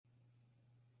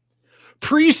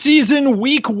Preseason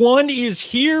week 1 is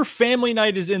here. Family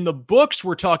night is in the books.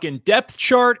 We're talking depth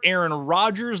chart. Aaron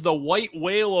Rodgers, the white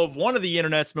whale of one of the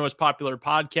internet's most popular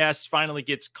podcasts, finally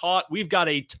gets caught. We've got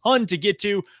a ton to get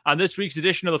to on this week's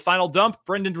edition of The Final Dump.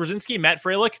 Brendan Drzezinski, Matt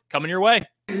Freilich, coming your way.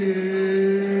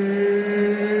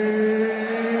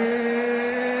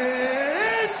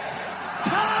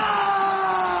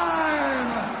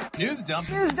 News dump.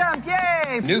 News dump,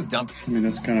 yay! News dump. I mean,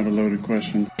 that's kind of a loaded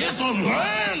question. It's a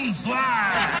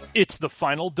landslide! It's The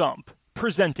Final Dump,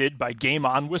 presented by Game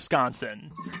On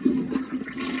Wisconsin.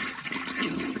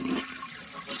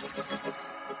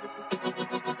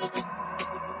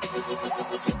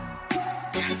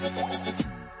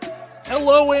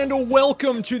 Hello and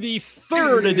welcome to the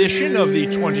third edition of the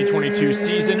 2022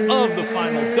 season of The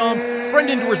Final Dump.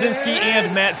 Brendan Drzezinski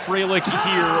and Matt Freilich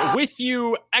here with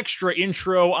you. Extra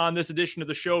intro on this edition of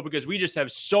the show because we just have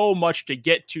so much to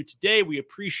get to today. We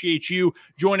appreciate you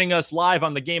joining us live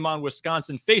on the Game On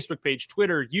Wisconsin Facebook page,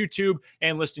 Twitter, YouTube,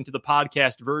 and listening to the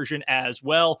podcast version as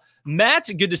well. Matt,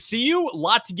 good to see you. A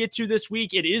lot to get to this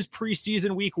week. It is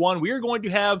preseason week 1. We are going to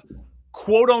have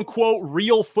quote-unquote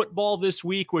real football this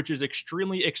week, which is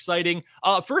extremely exciting.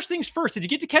 First things first, did you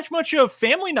get to catch much of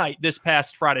family night this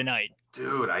past Friday night?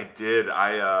 Dude, I did.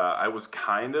 I was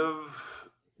kind of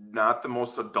not the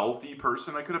most adulty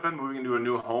person I could have been moving into a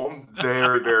new home.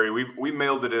 Very. We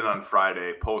mailed it in on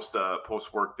Friday, post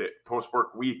work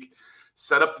week.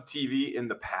 Set up the TV in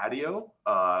the patio,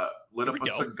 lit up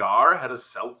a cigar, had a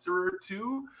seltzer or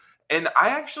two, and I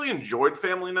actually enjoyed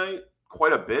family night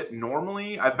quite a bit.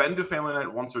 Normally, I've been to family night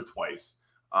once or twice.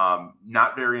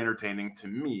 Not very entertaining to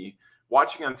me.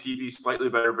 Watching on TV, slightly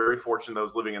better. Very fortunate that I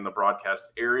was living in the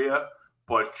broadcast area.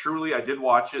 But truly, I did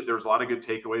watch it. There was a lot of good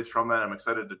takeaways from that. I'm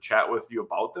excited to chat with you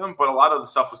about them. But a lot of the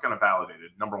stuff was kind of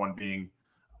validated. Number one being,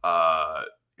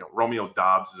 Romeo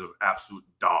Doubs is an absolute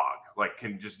dog. Like,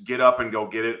 can just get up and go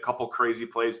get it. A couple crazy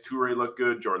plays. Toure looked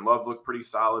good. Jordan Love looked pretty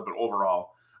solid. But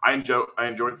overall, I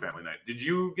enjoyed family night. Did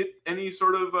you get any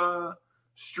sort of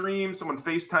stream? Someone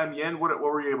FaceTime you in? What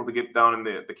were you able to get down in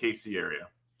the KC area?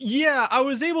 Yeah, I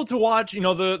was able to watch,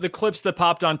 the clips that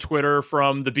popped on Twitter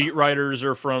from the beat writers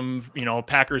or from,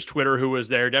 Packers Twitter who was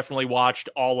there. Definitely watched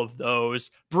all of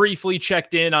those. Briefly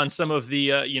checked in on some of the,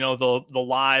 the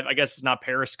live, I guess it's not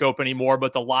Periscope anymore,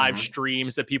 but the live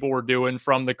streams that people were doing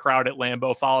from the crowd at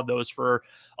Lambeau. Followed those for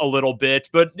a little bit,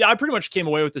 but I pretty much came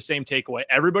away with the same takeaway.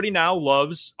 Everybody now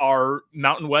loves our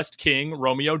Mountain West King,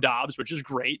 Romeo Doubs, which is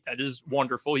great. That is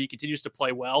wonderful. He continues to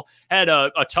play well. Had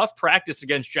a tough practice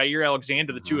against Jair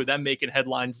Alexander, the two of them making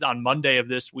headlines on Monday of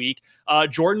this week.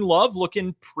 Jordan Love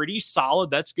looking pretty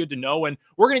solid. That's good to know. And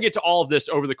we're going to get to all of this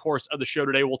over the course of the show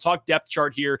today. We'll talk depth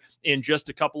chart here in just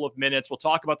a couple of minutes. We'll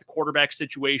talk about the quarterback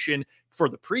situation for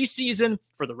the preseason,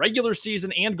 for the regular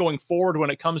season, and going forward when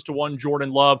it comes to one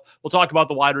Jordan Love. We'll talk about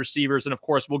the wide receivers. And of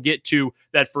course, we'll get to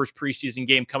that first preseason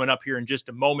game coming up here in just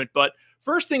a moment. But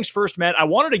first things first, Matt, I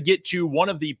wanted to get to one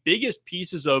of the biggest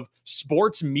pieces of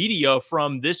sports media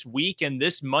from this week and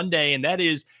this Monday, and that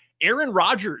is Aaron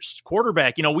Rodgers,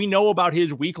 quarterback. We know about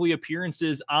his weekly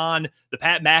appearances on the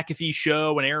Pat McAfee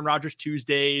show and Aaron Rodgers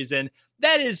Tuesdays, and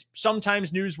that is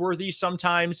sometimes newsworthy.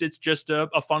 Sometimes it's just a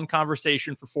fun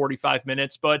conversation for 45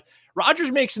 minutes. But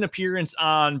Rodgers makes an appearance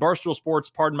on Barstool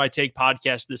Sports' Pardon My Take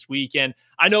podcast this week, and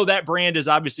I know that brand is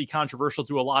obviously controversial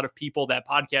to a lot of people. That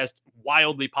podcast,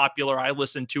 wildly popular. I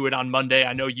listened to it on Monday.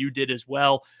 I know you did as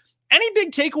well. Any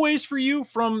big takeaways for you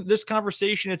from this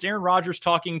conversation? It's Aaron Rodgers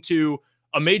talking to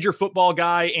a major football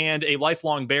guy and a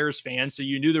lifelong Bears fan, so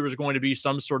you knew there was going to be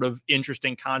some sort of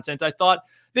interesting content. I thought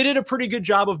they did a pretty good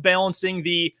job of balancing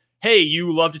the, hey,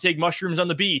 you love to take mushrooms on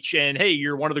the beach, and hey,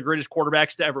 you're one of the greatest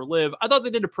quarterbacks to ever live. I thought they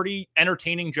did a pretty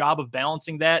entertaining job of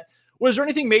balancing that. Was there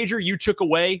anything major you took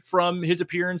away from his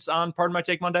appearance on Pardon My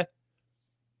Take Monday?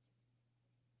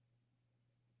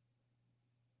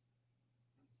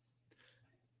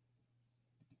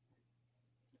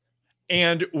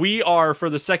 And we are, for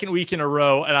the second week in a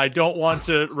row, and I don't want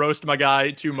to roast my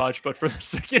guy too much, but for the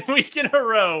second week in a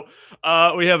row,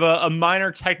 we have a minor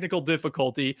technical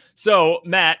difficulty. So,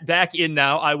 Matt, back in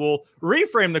now. I will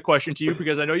reframe the question to you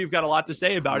because I know you've got a lot to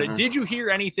say about it. Did you hear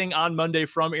anything on Monday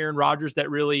from Aaron Rodgers that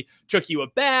really took you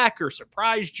aback or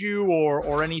surprised you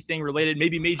or anything related,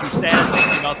 maybe made you sad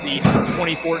thinking about the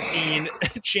 2014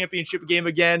 championship game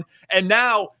again? And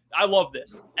now, I love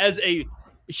this. As a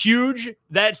huge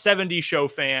That 70s Show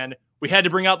fan, we had to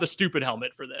bring out the stupid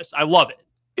helmet for this. I love it.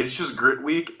 It's just grit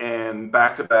week and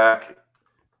back-to-back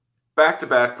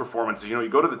performances. You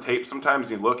go to the tape sometimes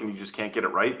and you look and you just can't get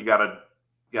it right. You gotta.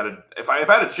 If I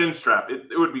had a chin strap,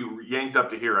 it would be yanked up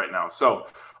to here right now. So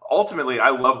ultimately,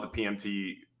 I love the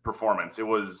PMT performance. It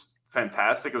was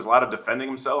fantastic. It was a lot of defending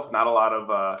himself, not a lot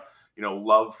of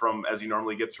love from as he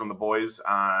normally gets from the boys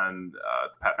on the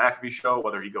Pat McAfee show,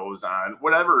 whether he goes on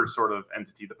whatever sort of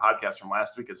entity, the podcast from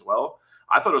last week as well.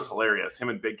 I thought it was hilarious. Him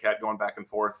and Big Cat going back and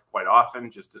forth quite often,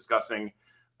 just discussing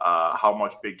how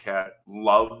much Big Cat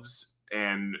loves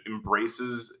and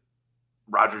embraces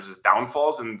Rodgers'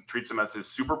 downfalls and treats him as his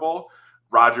Super Bowl.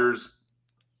 Rodgers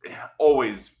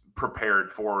always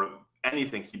prepared for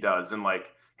anything he does, and like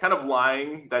kind of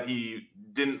lying that he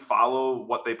didn't follow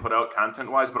what they put out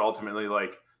content-wise, but ultimately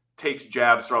like takes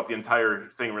jabs throughout the entire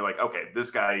thing. We're like, okay, this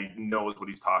guy knows what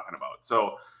he's talking about.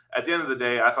 So at the end of the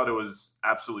day, I thought it was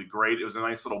absolutely great. It was a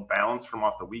nice little balance from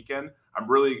off the weekend. I'm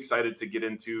really excited to get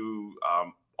into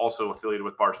also affiliated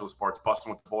with Barstool Sports,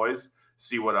 Busting with the Boys,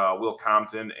 see what Will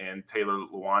Compton and Taylor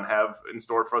Lewan have in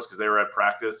store for us, because they were at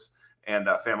practice and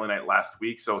family night last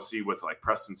week. So see with like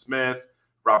Preston Smith,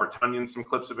 Robert Tunyon, some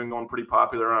clips have been going pretty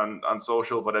popular on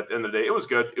social, but at the end of the day, it was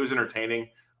good. It was entertaining.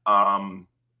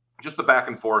 Just the back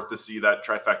and forth to see that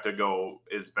trifecta go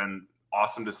has been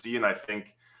awesome to see. And I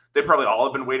think they probably all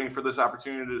have been waiting for this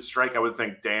opportunity to strike. I would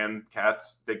think Dan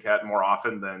Katz, Big Cat, more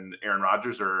often than Aaron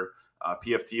Rodgers or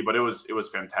PFT, but it was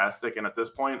fantastic. And at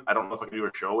this point, I don't know if I can do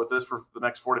a show with this for the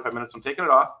next 45 minutes. I'm taking it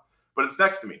off, but it's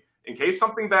next to me. In case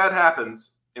something bad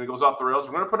happens and it goes off the rails,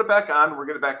 we're going to put it back on. We're going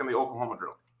to get it back in the Oklahoma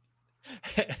drill.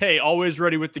 Hey, always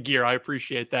ready with the gear. I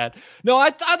appreciate that. No, I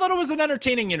thought it was an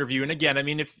entertaining interview. And again, I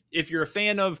mean, if you're a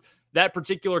fan of that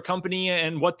particular company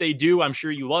and what they do, I'm sure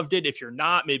you loved it. If you're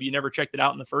not, maybe you never checked it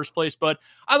out in the first place. But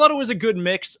I thought it was a good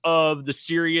mix of the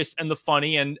serious and the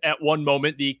funny, and at one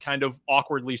moment, the kind of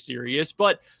awkwardly serious.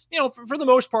 But, you know, for the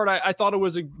most part, I thought it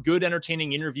was a good,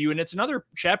 entertaining interview. And it's another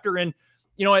chapter in,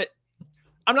 you know,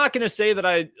 I'm not going to say that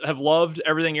I have loved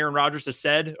everything Aaron Rodgers has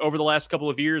said over the last couple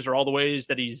of years, or all the ways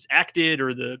that he's acted,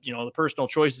 or the personal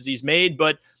choices he's made.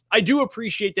 But I do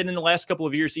appreciate that in the last couple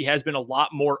of years, he has been a lot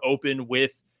more open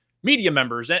with media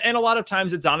members. And a lot of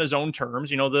times it's on his own terms.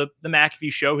 You know, the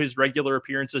McAfee show, his regular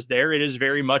appearances there, it is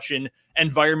very much an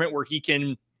environment where he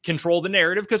can control the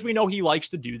narrative, because we know he likes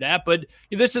to do that. But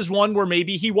this is one where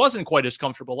maybe he wasn't quite as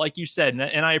comfortable, like you said,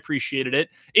 and I appreciated it.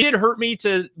 It did hurt me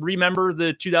to remember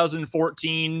the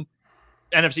 2014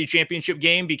 NFC Championship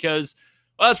game, because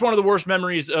that's one of the worst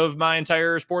memories of my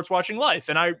entire sports watching life.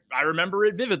 And I remember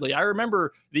it vividly. I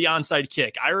remember the onside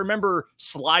kick. I remember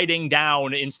sliding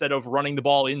down instead of running the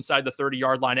ball inside the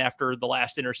 30-yard line after the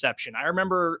last interception. I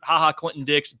remember Clinton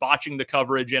Dix botching the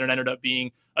coverage, and it ended up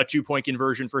being a 2-point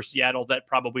conversion for Seattle that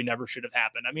probably never should have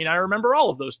happened. I mean, I remember all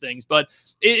of those things, but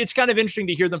it's kind of interesting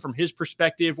to hear them from his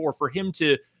perspective, or for him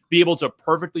to be able to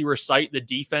perfectly recite the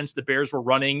defense the Bears were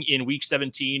running in week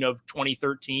 17 of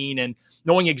 2013, and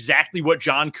knowing exactly what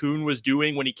John Kuhn was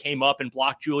doing when he came up and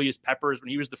blocked Julius Peppers when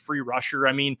he was the free rusher.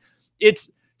 I mean,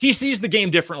 he sees the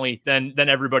game differently than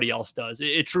everybody else does.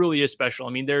 It truly is special. I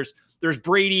mean, there's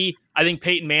Brady. I think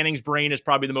Peyton Manning's brain is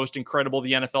probably the most incredible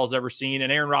the NFL's ever seen,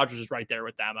 and Aaron Rodgers is right there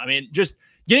with them. I mean, just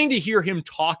getting to hear him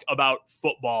talk about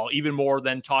football even more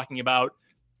than talking about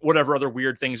whatever other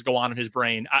weird things go on in his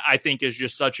brain, I think is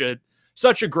just such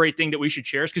a great thing that we should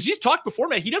cherish. Because he's talked before,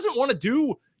 man, he doesn't want to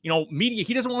do, media.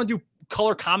 He doesn't want to do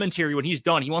color commentary when he's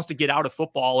done. He wants to get out of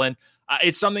football. And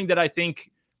it's something that I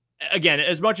think, again,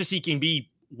 as much as he can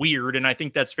be weird, and I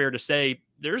think that's fair to say,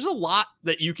 there's a lot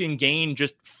that you can gain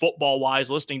just football wise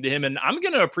listening to him. And I'm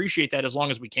going to appreciate that as long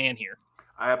as we can here.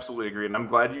 I absolutely agree. And I'm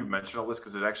glad you mentioned all this,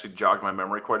 because it actually jogged my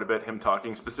memory quite a bit. Him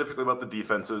talking specifically about the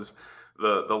defenses,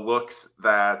 the looks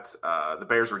that the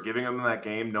Bears were giving him in that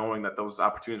game, knowing that those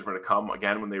opportunities were going to come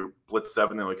again. When they blitzed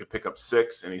 7, they only could pick up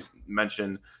 6. And he's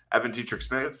mentioned Evan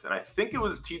Dietrich-Smith, and I think it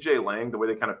was TJ Lang, the way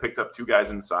they kind of picked up 2 guys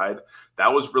inside.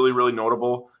 That was really, really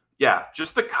notable. Yeah,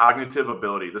 just the cognitive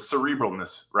ability, the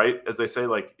cerebralness, right? As they say,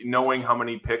 like knowing how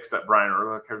many picks that Brian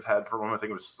Urlacher had for him. I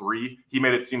think it was 3. He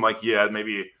made it seem like he had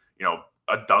maybe,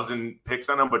 a dozen picks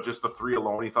on him, but just the 3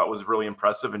 alone he thought was really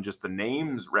impressive. And just the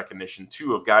names recognition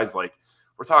too of guys like,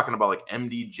 we're talking about like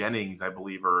MD Jennings, I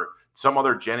believe, or some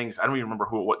other Jennings. I don't even remember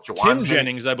Tim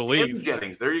Jennings, I believe. Tim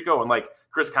Jennings. There you go. And like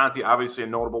Chris Conte, obviously a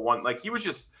notable one. Like he was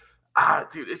just,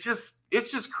 dude, it's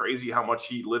just crazy how much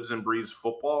he lives and breathes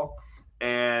football.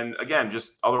 And again,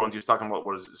 just other ones he was talking about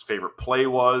what his favorite play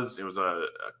was. It was a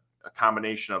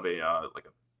combination of a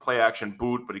play action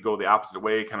boot, but he'd go the opposite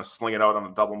way, kind of sling it out on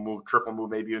a double move, triple move,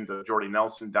 maybe into Jordy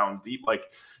Nelson down deep. Like,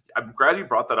 I'm glad you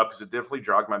brought that up, because it definitely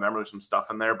jogged my memory with some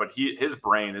stuff in there. But his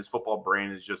football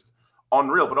brain is just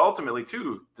unreal. But ultimately,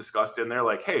 too, discussed in there,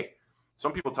 like, hey,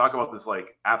 some people talk about this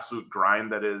like absolute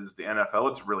grind that is the NFL.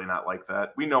 It's really not like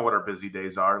that. We know what our busy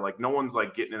days are. Like, no one's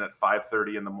like getting in at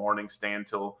 5:30 in the morning, staying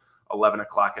till 11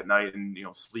 o'clock at night and,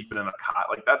 sleeping in a cot.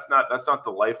 Like that's not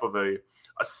the life of a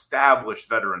established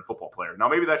veteran football player. Now,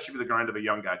 maybe that should be the grind of a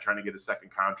young guy trying to get a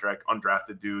second contract,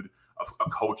 undrafted dude, a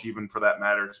coach even for that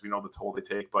matter, because we know the toll they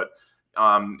take. But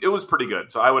it was pretty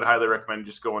good. So I would highly recommend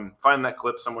just go and find that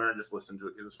clip somewhere and just listen to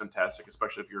it. It was fantastic,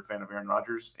 especially if you're a fan of Aaron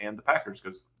Rodgers and the Packers,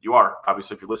 because you are,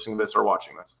 obviously, if you're listening to this or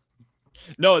watching this.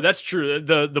 No, that's true.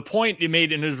 The point you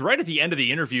made, and it was right at the end of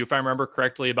the interview, if I remember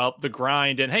correctly, about the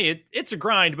grind. And hey, it's a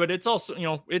grind, but it's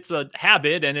also, it's a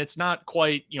habit, and it's not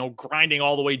quite, grinding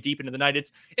all the way deep into the night.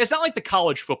 It's not like the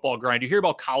college football grind. You hear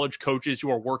about college coaches who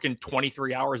are working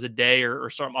 23 hours a day or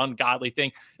some ungodly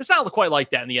thing. It's not quite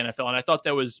like that in the NFL. And I thought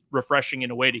that was refreshing in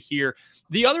a way to hear.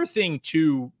 The other thing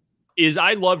too is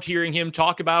I loved hearing him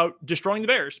talk about destroying the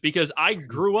Bears, because I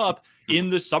grew up in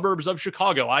the suburbs of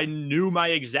Chicago. I knew my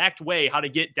exact way how to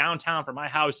get downtown from my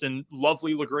house in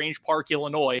lovely LaGrange Park,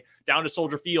 Illinois, down to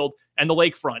Soldier Field and the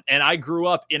lakefront. And I grew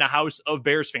up in a house of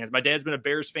Bears fans. My dad's been a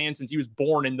Bears fan since he was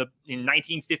born in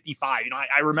 1955.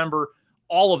 I remember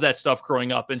all of that stuff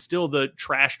growing up, and still the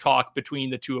trash talk between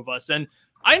the two of us. And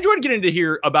I enjoyed getting to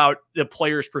hear about the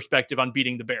player's perspective on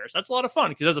beating the Bears. That's a lot of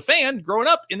fun, because as a fan growing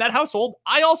up in that household,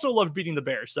 I also loved beating the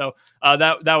Bears. So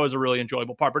that was a really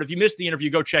enjoyable part. But if you missed the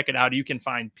interview, go check it out. You can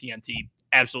find PNT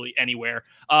absolutely anywhere.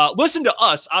 Listen to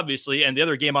us, obviously, and the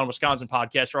other Game On Wisconsin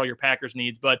podcast for all your Packers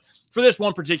needs. But for this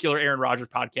one particular Aaron Rodgers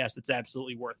podcast, it's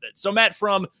absolutely worth it. So, Matt,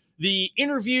 from the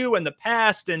interview and the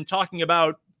past and talking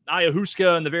about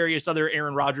Ayahuasca and the various other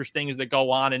Aaron Rodgers things that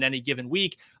go on in any given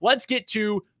week, let's get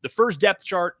to the first depth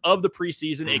chart of the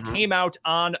preseason. It came out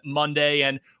on Monday,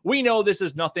 and we know this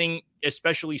is nothing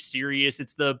especially serious.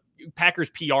 It's the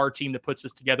Packers PR team that puts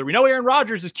this together. We know Aaron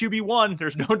Rodgers is QB1.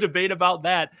 There's no debate about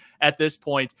that at this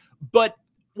point. But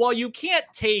while you can't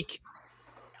take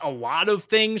a lot of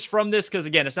things from this, because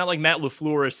again, it's not like Matt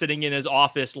LaFleur is sitting in his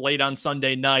office late on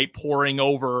Sunday night poring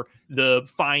over the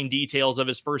fine details of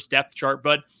his first depth chart,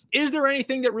 but is there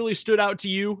anything that really stood out to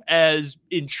you as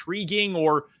intriguing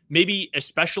or maybe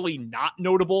especially not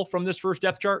notable from this first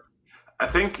depth chart? I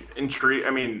think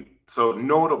so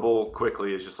notable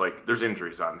quickly is just like there's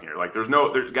injuries on here. Like there's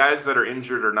guys that are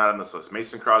injured or not on this list.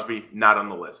 Mason Crosby, not on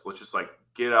the list. Let's just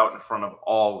get out in front of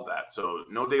all of that. So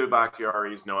no David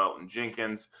Bakhtiari's, no Elton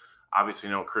Jenkins, obviously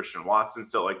no Christian Watson.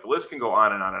 Still, the list can go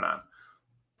on and on and on.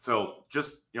 So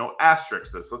just,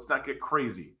 asterisk this. Let's not get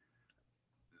crazy.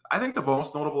 I think the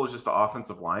most notable is just the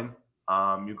offensive line.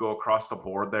 You go across the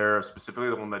board there. Specifically,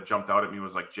 the one that jumped out at me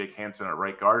was Jake Hansen at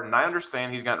right guard. And I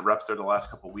understand he's gotten reps there the last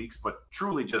couple of weeks, but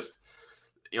truly just,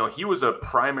 he was a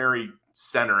primary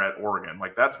center at Oregon.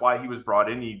 That's why he was brought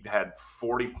in. He had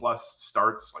 40 plus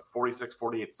starts, 46,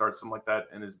 48 starts, something like that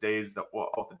in his days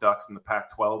out the Ducks in the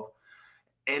Pac-12.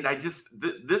 And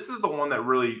this is the one that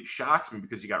really shocks me,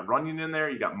 because you got Runyon in there,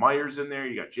 you got Myers in there,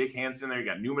 you got Jake Hansen in there, you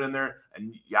got Newman in there,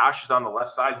 and Yash is on the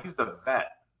left side. He's the vet.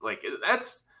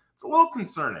 It's a little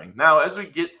concerning. Now, as we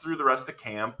get through the rest of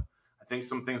camp, I think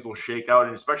some things will shake out,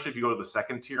 and especially if you go to the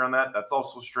second tier on that, that's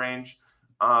also strange.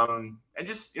 And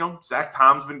just, Zach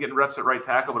Tom's been getting reps at right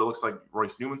tackle, but it looks like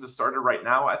Royce Newman's a starter right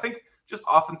now. I think just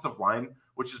offensive line,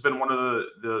 which has been one of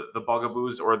the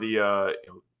bugaboos, or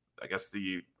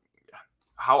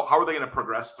how are they going to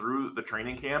progress through the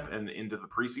training camp and into the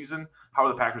preseason? How are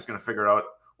the Packers going to figure it out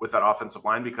with that offensive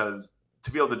line? Because to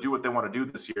be able to do what they want to do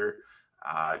this year,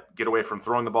 get away from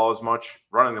throwing the ball as much,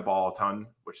 running the ball a ton,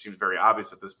 which seems very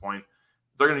obvious at this point,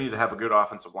 they're going to need to have a good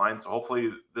offensive line. So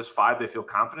hopefully this 5 they feel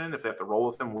confident if they have to roll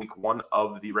with them week 1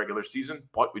 of the regular season.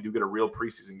 But we do get a real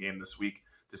preseason game this week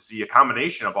to see a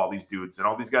combination of all these dudes and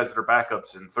all these guys that are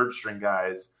backups and third string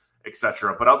guys,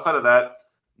 etc. But outside of that,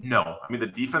 no. The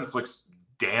defense looks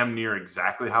damn near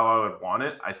exactly how I would want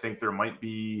it. I think there might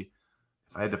be,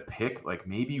 if I had to pick,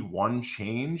 maybe one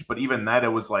change, but even that, it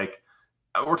was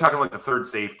we're talking the third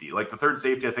safety. The third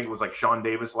safety, I think it was Sean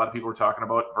Davis. A lot of people were talking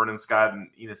about Vernon Scott and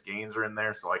Enos Gaines are in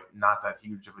there. So not that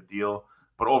huge of a deal,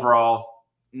 but overall,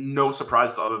 no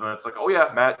surprises other than it's oh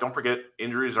yeah, Matt, don't forget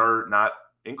injuries are not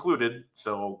included.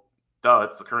 So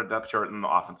it's the current depth chart in the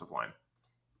offensive line.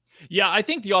 Yeah, I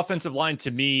think the offensive line,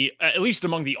 to me, at least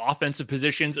among the offensive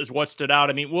positions, is what stood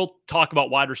out. We'll talk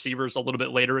about wide receivers a little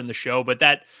bit later in the show, but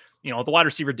that, the wide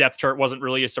receiver depth chart wasn't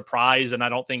really a surprise, and I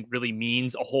don't think really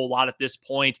means a whole lot at this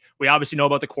point. We obviously know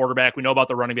about the quarterback. We know about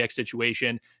the running back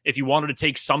situation. If you wanted to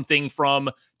take something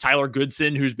from Tyler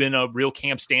Goodson, who's been a real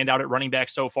camp standout at running back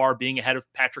so far, being ahead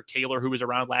of Patrick Taylor, who was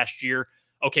around last year,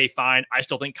 okay, fine. I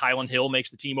still think Kylan Hill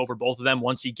makes the team over both of them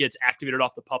once he gets activated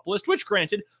off the PUP list, which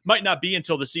granted might not be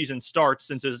until the season starts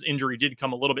since his injury did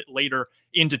come a little bit later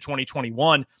into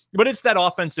 2021. But it's that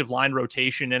offensive line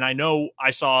rotation. And I know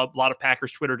I saw a lot of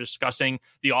Packers Twitter discussing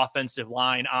the offensive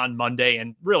line on Monday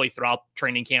and really throughout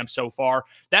training camp so far.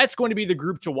 That's going to be the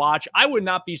group to watch. I would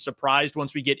not be surprised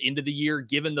once we get into the year,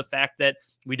 given the fact that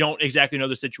we don't exactly know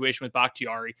the situation with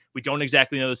Bakhtiari. We don't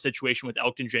exactly know the situation with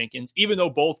Elgton Jenkins, even though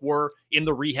both were in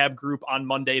the rehab group on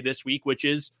Monday this week, which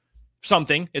is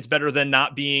something. It's better than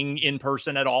not being in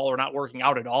person at all or not working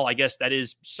out at all. I guess that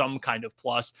is some kind of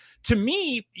plus. To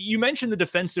me, you mentioned the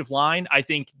defensive line. I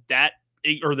think that,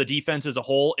 or the defense as a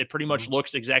whole, it pretty much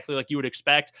looks exactly like you would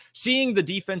expect. Seeing the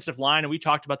defensive line, and we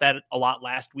talked about that a lot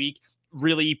last week,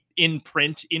 really in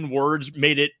print, in words,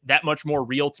 made it that much more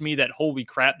real to me that, holy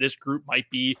crap, this group might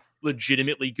be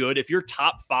legitimately good. If your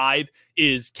top five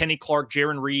is Kenny Clark,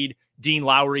 Jaron Reed, Dean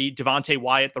Lowry, Devontae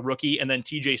Wyatt, the rookie, and then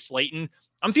TJ Slayton,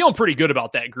 I'm feeling pretty good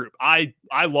about that group. I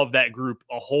love that group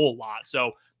a whole lot.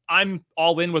 So I'm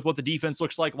all in with what the defense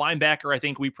looks like. Linebacker, I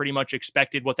think we pretty much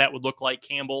expected what that would look like.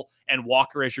 Campbell and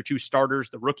Walker as your two starters.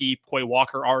 The rookie, Quay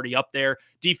Walker, already up there.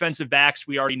 Defensive backs,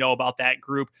 we already know about that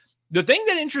group. The thing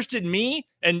that interested me,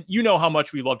 and you know how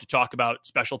much we love to talk about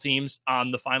special teams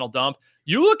on the final dump,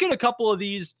 you look at a couple of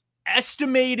these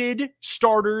estimated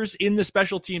starters in the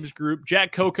special teams group.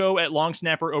 Jack Coco at long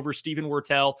snapper over Steven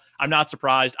Wirtel. I'm not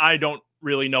surprised. I don't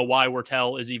really know why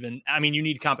Wirtel is even, I mean, you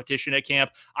need competition at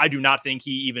camp. I do not think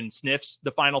he even sniffs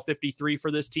the final 53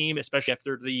 for this team, especially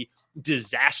after the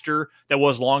disaster that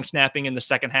was long snapping in the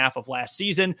second half of last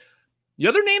season. The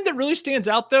other name that really stands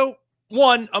out, though,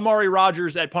 one, Amari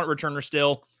Rogers at punt returner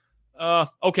still.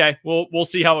 Okay, we'll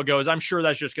see how it goes. I'm sure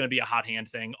that's just going to be a hot hand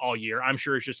thing all year. I'm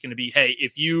sure it's just going to be, hey,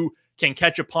 if you can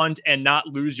catch a punt and not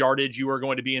lose yardage, you are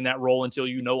going to be in that role until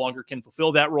you no longer can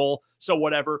fulfill that role. So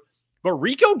whatever. But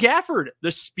Rico Gafford,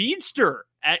 the speedster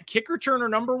at kick returner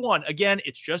number one. Again,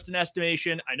 it's just an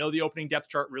estimation. I know the opening depth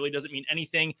chart really doesn't mean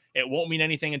anything. It won't mean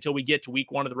anything until we get to week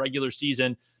one of the regular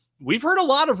season. We've heard a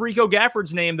lot of Rico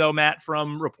Gafford's name, though, Matt,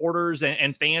 from reporters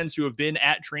and fans who have been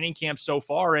at training camp so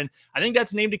far. And I think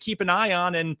that's a name to keep an eye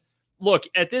on. And look,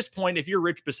 at this point, if you're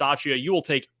Rich Bisaccia, you will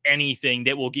take anything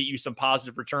that will get you some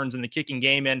positive returns in the kicking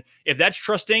game. And if that's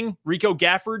trusting Rico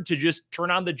Gafford to just turn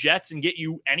on the jets and get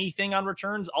you anything on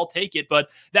returns, I'll take it. But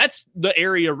that's the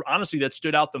area, honestly, that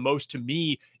stood out the most to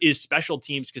me is special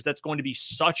teams, because that's going to be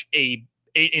such an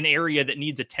area that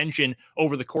needs attention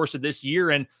over the course of this year.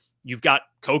 And you've got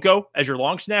Coco as your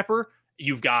long snapper.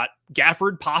 You've got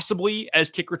Gafford possibly as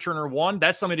kick returner one.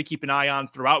 That's something to keep an eye on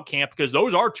throughout camp, because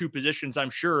those are two positions, I'm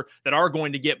sure, that are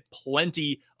going to get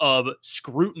plenty of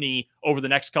scrutiny over the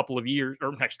next couple of years,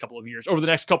 over the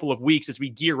next couple of weeks as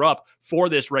we gear up for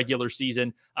this regular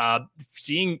season,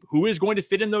 seeing who is going to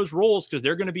fit in those roles, because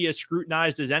they're going to be as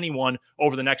scrutinized as anyone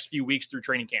over the next few weeks through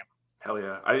training camp. Hell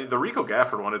yeah. The Rico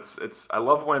Gafford one, I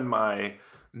love when my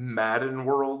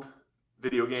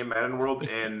video game Madden world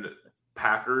and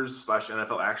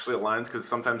Packers/NFL actually aligns, because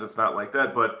sometimes it's not like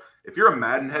that. But if you're a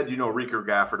Madden head, you know Rico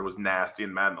Gafford was nasty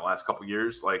in Madden the last couple of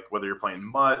years. Like whether you're playing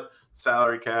MUT,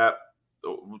 salary cap,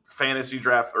 fantasy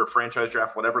draft, or franchise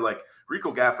draft, whatever, like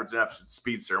Rico Gafford's an absolute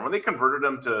speedster. And when they converted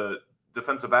him to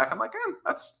defensive back, I'm like,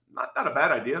 that's not a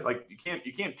bad idea. Like you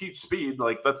can't teach speed.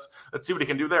 Like let's see what he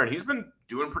can do there. And he's been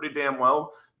doing pretty damn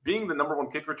well. Being the number one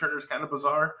kick returner is kind of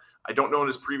bizarre. I don't know in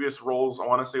his previous roles. I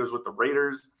want to say it was with the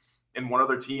Raiders and one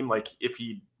other team, like if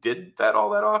he did that all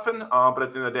that often. But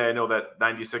at the end of the day, I know that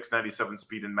 96, 97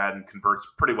 speed in Madden converts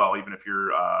pretty well, even if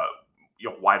you're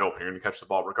wide open, you're going to catch the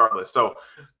ball regardless. So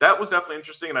that was definitely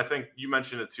interesting. And I think you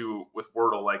mentioned it too with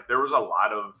Wordle. Like there was a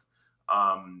lot of,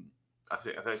 I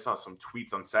think I saw some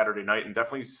tweets on Saturday night, and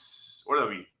definitely,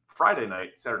 Friday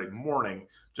night, Saturday morning,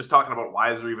 just talking about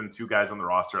why is there even two guys on the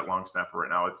roster at long snapper right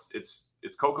now.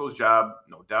 It's Coco's job,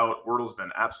 no doubt. Wordle's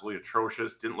been absolutely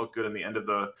atrocious. Didn't look good in the end of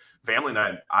the family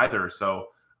night either. So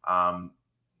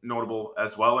notable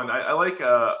as well. And I like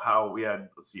how we had,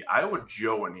 Iowa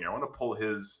Joe in here. I want to pull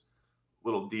his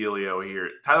little dealio here.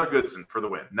 Tyler Goodson for the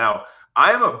win. Now,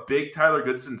 I am a big Tyler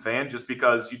Goodson fan, just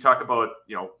because you talk about,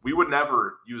 we would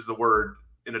never use the word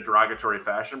in a derogatory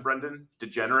fashion, Brendan,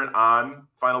 degenerate on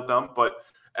Final Dump, but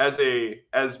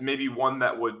as maybe one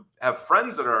that would have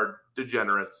friends that are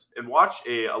degenerates and watch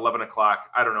a 11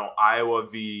 o'clock, Iowa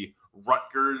v.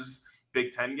 Rutgers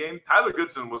Big Ten game, Tyler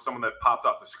Goodson was someone that popped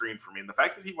off the screen for me. And the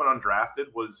fact that he went undrafted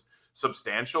was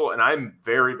substantial, and I'm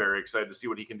very, very excited to see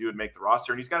what he can do and make the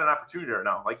roster. And he's got an opportunity right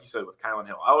now, like you said, with Kylan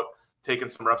Hill out, taking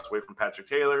some reps away from Patrick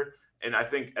Taylor. And I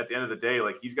think at the end of the day,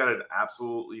 like he's got an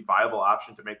absolutely viable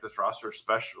option to make this roster,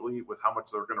 especially with how much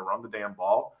they're going to run the damn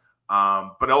ball.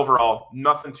 But overall,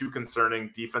 nothing too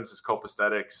concerning. Defense is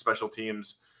copacetic. Special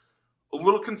teams, a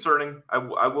little concerning,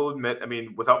 I will admit. I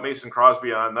mean, without Mason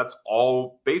Crosby on, that's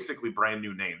all basically brand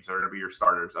new names that are going to be your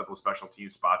starters at those special team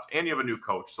spots. And you have a new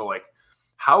coach. So, like,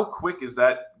 how quick is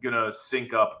that going to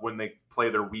sync up when they play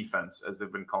their defense, as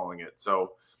they've been calling it?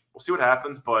 So we'll see what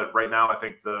happens. But right now, I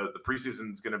think the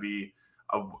preseason is going to be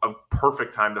a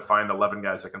perfect time to find 11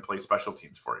 guys that can play special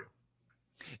teams for you.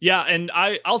 Yeah, and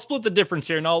I'll split the difference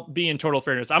here, and I'll be in total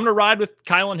fairness. I'm going to ride with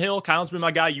Kylan Hill. Kylan's been my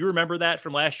guy. You remember that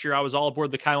from last year. I was all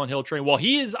aboard the Kylan Hill train. While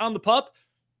he is on the pup,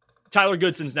 Tyler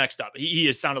Goodson's next up. He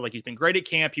has sounded like he's been great at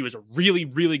camp. He was a really,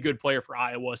 really good player for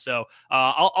Iowa. So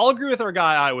I'll agree with our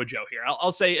guy, Iowa Joe, here.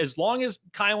 I'll say as long as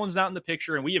Kylan's not in the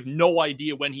picture, and we have no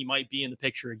idea when he might be in the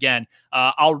picture again,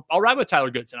 I'll ride with Tyler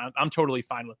Goodson. I'm totally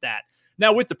fine with that.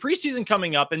 Now, with the preseason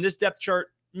coming up, and this depth chart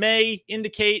may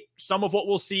indicate some of what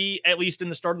we'll see, at least in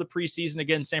the start of the preseason.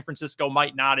 Again, San Francisco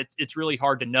might not. It's really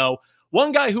hard to know.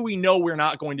 One guy who we know we're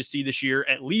not going to see this year,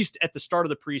 at least at the start of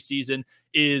the preseason,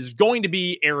 is going to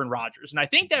be Aaron Rodgers. And I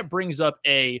think that brings up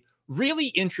a really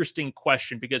interesting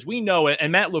question, because we know,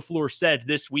 and Matt LaFleur said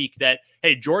this week that,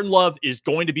 hey, Jordan Love is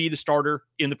going to be the starter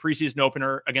in the preseason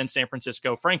opener against San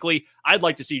Francisco. Frankly, I'd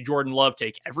like to see Jordan Love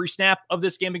take every snap of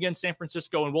this game against San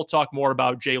Francisco, and we'll talk more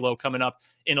about J-Lo coming up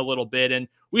in a little bit. And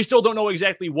we still don't know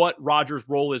exactly what Rodgers'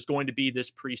 role is going to be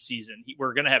this preseason.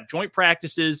 We're going to have joint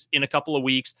practices in a couple of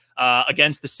weeks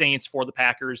against the Saints for the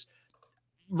Packers.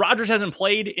 Rodgers hasn't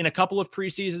played in a couple of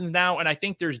preseasons now, and I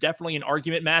think there's definitely an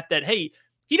argument, Matt, that, hey,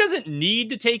 he doesn't need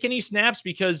to take any snaps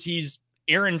because he's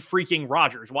Aaron freaking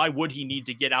Rodgers. Why would he need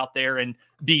to get out there and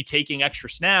be taking extra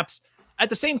snaps? At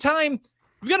the same time,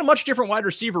 we've got a much different wide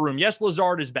receiver room. Yes,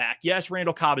 Lazard is back. Yes,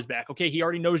 Randall Cobb is back. Okay, he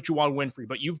already knows Juwan Winfrey,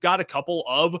 but you've got a couple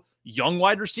of young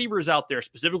wide receivers out there,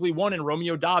 specifically one in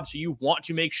Romeo Doubs, who you want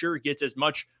to make sure gets as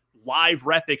much live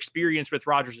rep experience with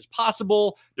Rodgers as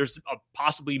possible. There's a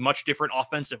possibly much different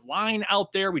offensive line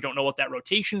out there. We don't know what that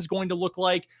rotation is going to look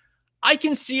like. I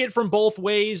can see it from both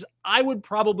ways. I would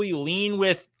probably lean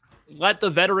with let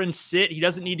the veteran sit. He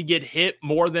doesn't need to get hit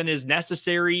more than is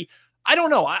necessary. I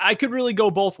don't know. I could really go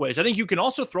both ways. I think you can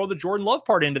also throw the Jordan Love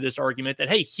part into this argument that,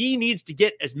 hey, he needs to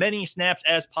get as many snaps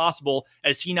as possible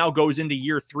as he now goes into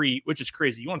year 3, which is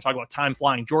crazy. You want to talk about time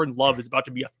flying. Jordan Love is about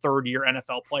to be a third-year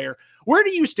NFL player. Where do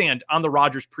you stand on the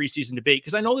Rodgers preseason debate?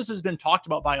 Because I know this has been talked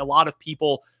about by a lot of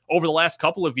people over the last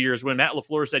couple of years when Matt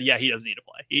LaFleur said, yeah, he doesn't need to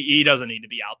play. He doesn't need to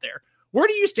be out there. Where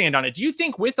do you stand on it? Do you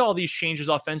think with all these changes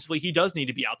offensively, he does need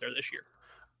to be out there this year?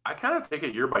 I kind of take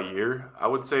it year by year. I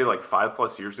would say like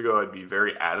 5+ years ago, I'd be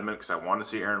very adamant because I wanted to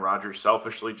see Aaron Rodgers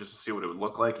selfishly just to see what it would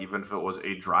look like, even if it was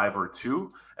a drive or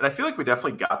two. And I feel like we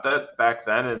definitely got that back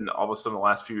then. And all of a sudden, the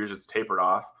last few years, it's tapered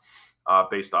off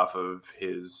based off of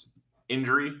his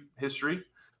injury history,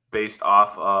 based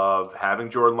off of having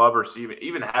Jordan Love or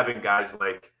even having guys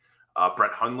like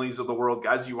Brett Hundley's of the world,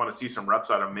 guys you want to see some reps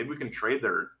out of. Maybe we can trade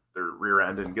their rear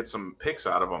end and get some picks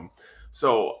out of them.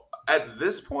 So at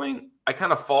this point, I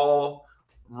kind of fall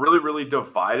really, really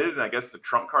divided. And I guess the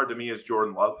trump card to me is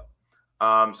Jordan Love.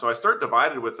 So I start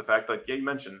divided with the fact, like you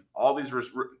mentioned, all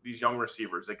these young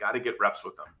receivers, they got to get reps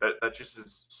with them. That just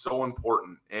is so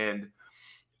important. And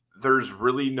there's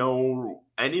really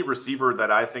any receiver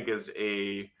that I think is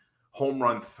a home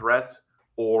run threat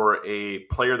or a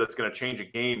player that's going to change a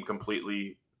game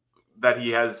completely that he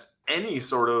has any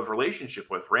sort of relationship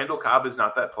with. Randall Cobb is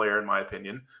not that player, in my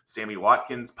opinion. Sammy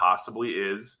Watkins possibly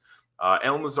is.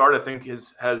 Allen Lazard, I think,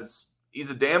 he's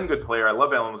a damn good player. I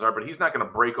love Allen Lazard, but he's not going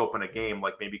to break open a game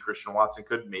like maybe Christian Watson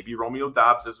could, maybe Romeo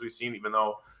Doubs, as we've seen, even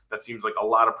though that seems like a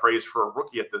lot of praise for a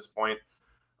rookie at this point.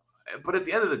 But at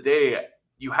the end of the day,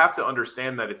 you have to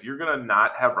understand that if you're going to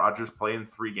not have Rodgers play in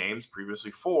 3 games,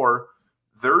 previously 4,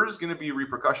 there's going to be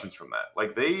repercussions from that.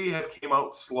 Like, they have came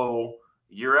out slow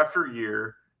year after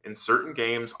year in certain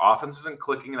games. Offense isn't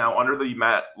clicking. Now, under the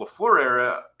Matt LaFleur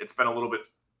era, it's been a little bit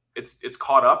it's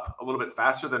caught up a little bit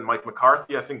faster than Mike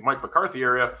McCarthy. I think Mike McCarthy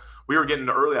area, we were getting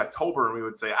to early October and we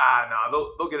would say,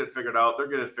 they'll get it figured out. They'll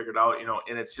get it figured out,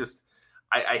 and it's just,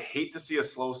 I hate to see a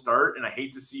slow start, and I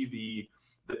hate to see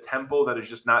the tempo that is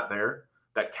just not there,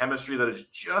 that chemistry that is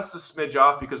just a smidge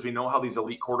off, because we know how these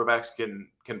elite quarterbacks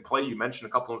can play. You mentioned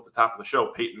a couple at the top of the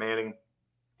show, Peyton Manning,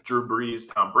 Drew Brees,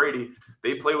 Tom Brady.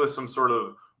 They play with some sort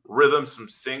of rhythm, some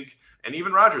sync. And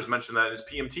even Rodgers mentioned that in his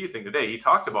PMT thing today. He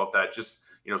talked about that. Just,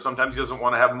 sometimes he doesn't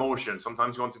want to have motion.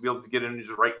 Sometimes he wants to be able to get into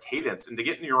the right cadence. And to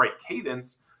get into your right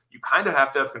cadence, you kind of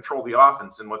have to have control of the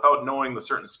offense. And without knowing the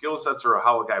certain skill sets or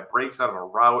how a guy breaks out of a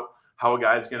route, how a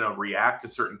guy's going to react to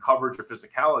certain coverage or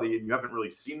physicality, and you haven't really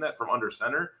seen that from under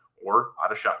center or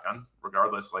out of shotgun,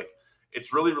 regardless, like,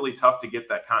 it's really, really tough to get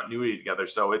that continuity together.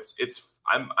 So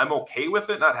I'm okay with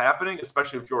it not happening,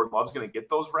 especially if Jordan Love's going to get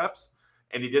those reps.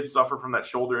 And he did suffer from that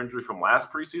shoulder injury from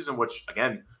last preseason, which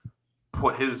again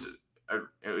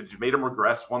it made him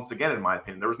regress once again, in my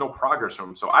opinion. There was no progress from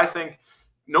him. So I think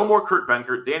no more Kurt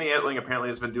Benkert. Danny Etling apparently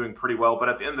has been doing pretty well, but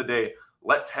at the end of the day,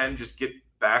 let 10 just get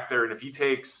back there. And if he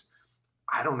takes,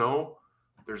 I don't know,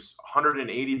 there's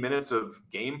 180 minutes of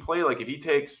gameplay. Like if he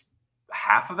takes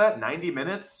half of that, 90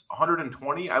 minutes,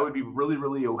 120, I would be really,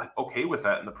 really okay with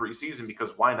that in the preseason,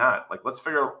 because why not? Like, let's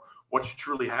figure out what you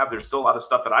truly have. There's still a lot of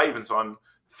stuff that I even saw on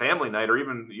family night, or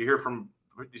even you hear from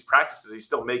these practices, he's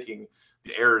still making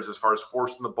the errors as far as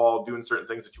forcing the ball, doing certain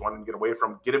things that you want him to get away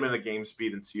from. Get him in a game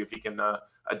speed and see if he can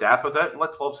adapt with that, and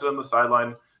let 12 sit on the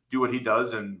sideline, do what he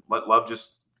does, and let Love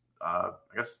just,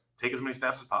 take as many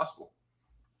snaps as possible.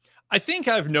 I think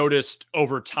I've noticed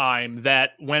over time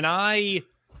that when I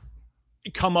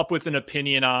come up with an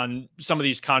opinion on some of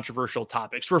these controversial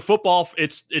topics for football,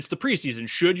 it's the preseason.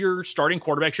 Should your starting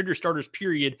quarterback, should your starters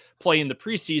period play in the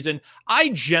preseason? I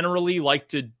generally like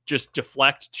to just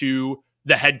deflect to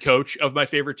the head coach of my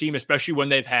favorite team, especially when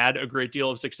they've had a great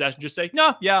deal of success, and just say,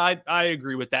 no, yeah, I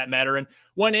agree with that matter. And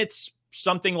when it's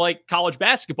something like college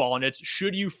basketball and it's,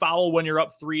 should you foul when you're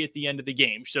up 3 at the end of the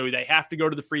game? So they have to go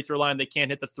to the free throw line. They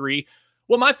can't hit the 3.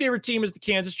 Well, my favorite team is the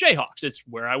Kansas Jayhawks. It's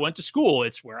where I went to school.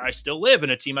 It's where I still live,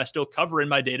 and a team I still cover in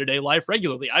my day-to-day life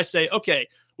regularly. I say, okay,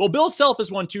 well, Bill Self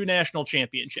has won 2 national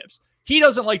championships. He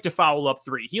doesn't like to foul up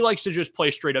 3. He likes to just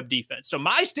play straight up defense. So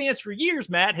my stance for years,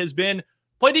 Matt, has been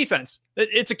play defense.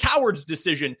 It's a coward's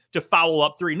decision to foul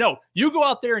up 3. No, you go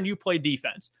out there and you play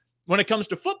defense. When it comes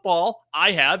to football,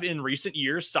 I have in recent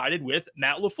years sided with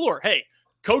Matt LaFleur. Hey,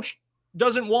 coach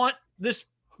doesn't want this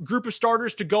group of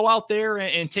starters to go out there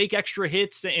and take extra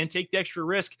hits and take the extra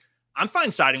risk. I'm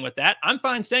fine siding with that. I'm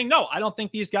fine saying, no, I don't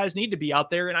think these guys need to be out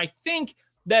there. And I think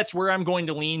that's where I'm going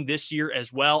to lean this year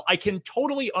as well. I can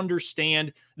totally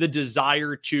understand the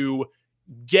desire to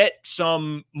get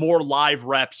some more live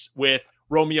reps with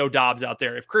Romeo Doubs out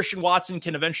there. If Christian Watson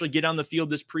can eventually get on the field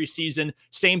this preseason,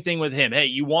 same thing with him. Hey,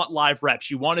 you want live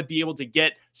reps. You want to be able to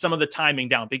get some of the timing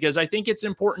down, because I think it's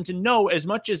important to know, as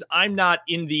much as I'm not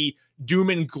in the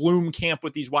doom and gloom camp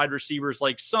with these wide receivers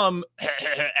like some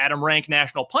Adam Rank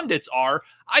national pundits are,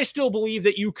 I still believe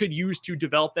that you could use to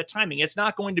develop that timing. It's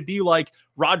not going to be like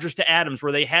Rodgers to Adams,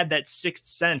 where they had that sixth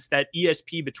sense, that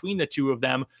ESP between the two of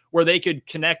them, where they could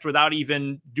connect without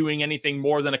even doing anything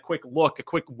more than a quick look, a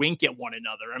quick wink at one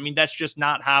another. I mean, that's just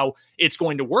not how it's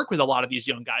going to work with a lot of these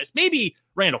young guys. Maybe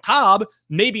Randall Cobb,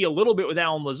 maybe a little bit with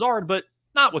Allen Lazard, but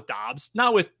not with Dobbs,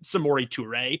 not with Samori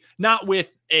Toure, not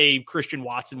with a Christian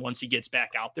Watson once he gets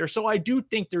back out there. So I do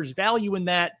think there's value in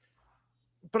that,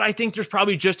 but I think there's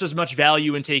probably just as much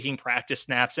value in taking practice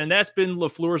snaps. And that's been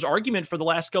LaFleur's argument for the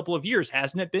last couple of years,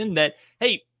 hasn't it been? That,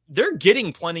 hey, they're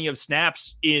getting plenty of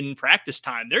snaps in practice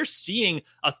time. They're seeing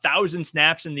 1,000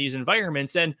 snaps in these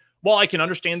environments. And while I can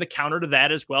understand the counter to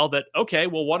that as well, that, okay,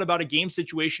 well, what about a game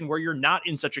situation where you're not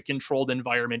in such a controlled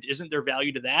environment? Isn't there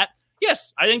value to that?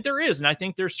 Yes, I think there is. And I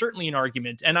think there's certainly an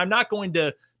argument. And I'm not going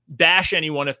to bash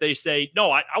anyone if they say, no,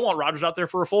 I want Rodgers out there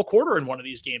for a full quarter in one of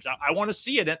these games. I want to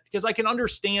see it, because I can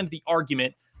understand the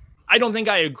argument. I don't think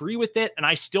I agree with it. And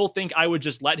I still think I would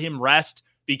just let him rest,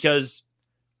 because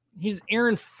he's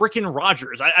Aaron freaking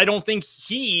Rodgers. I don't think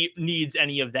he needs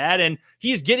any of that. And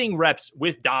he's getting reps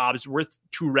with Dobbs, with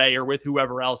Toure, or with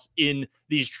whoever else in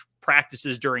these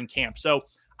practices during camp. So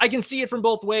I can see it from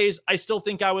both ways. I still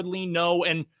think I would lean no.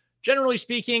 And generally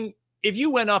speaking, if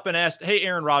you went up and asked, hey,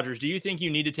 Aaron Rodgers, do you think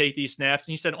you need to take these snaps?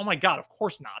 And he said, oh my God, of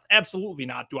course not. Absolutely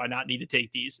not. Do I not need to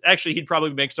take these? Actually, he'd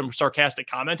probably make some sarcastic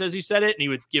comment as he said it, and he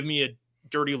would give me a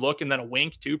dirty look and then a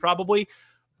wink too, probably.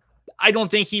 I don't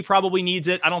think he probably needs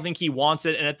it. I don't think he wants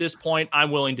it. And at this point,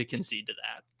 I'm willing to concede to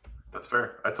that. That's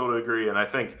fair. I totally agree. And I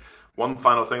think one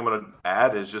final thing I'm going to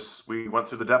add is just, we went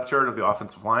through the depth chart of the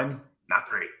offensive line. Not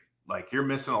great. Like, you're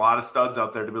missing a lot of studs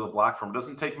out there to be able to block for him. It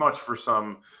doesn't take much for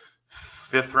some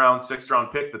 5th round, 6th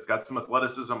round pick that's got some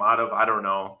athleticism out of, I don't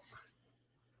know,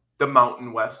 the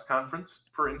Mountain West Conference,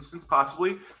 for instance,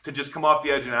 possibly, to just come off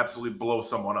the edge and absolutely blow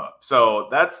someone up. So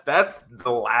that's the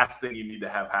last thing you need to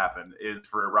have happen, is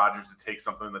for Rodgers to take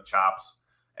something in the chops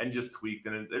and just tweak.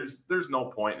 And there's no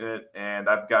point in it. And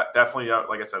I've got definitely,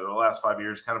 like I said, the last 5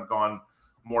 years kind of gone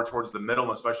more towards the middle,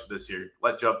 and especially this year.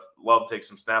 Let Love take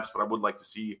some snaps, but I would like to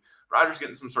see Rodgers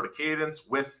getting some sort of cadence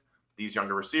with these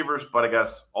younger receivers. But I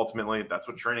guess ultimately that's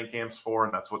what training camp's for,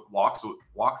 and that's what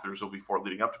walkthroughs will be for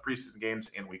leading up to preseason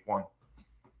games in week 1.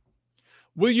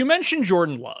 Well, you mentioned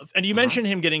Jordan Love, and you mentioned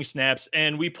him getting snaps,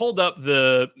 and we pulled up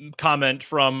the comment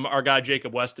from our guy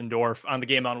Jacob Westendorf on the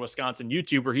Game On Wisconsin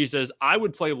YouTube, where he says, I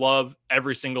would play Love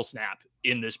every single snap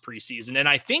in this preseason. And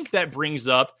I think that brings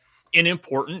up an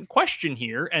important question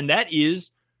here, and that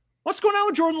is, what's going on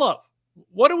with Jordan Love?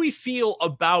 What do we feel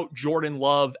about Jordan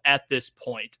Love at this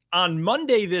point? On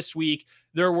Monday this week,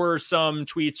 there were some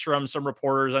tweets from some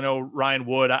reporters. I know Ryan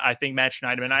Wood, I think Matt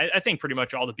Schneidman, I think pretty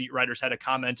much all the beat writers had a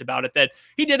comment about it, that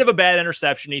he did have a bad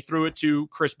interception. He threw it to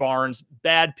Chris Barnes,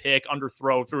 bad pick,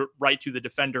 underthrow, threw it right to the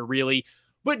defender, really.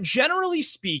 But generally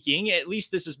speaking, at least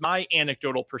this is my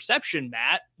anecdotal perception,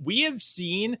 Matt, we have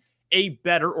seen a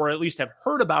better, or at least have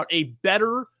heard about a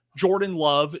better Jordan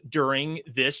Love during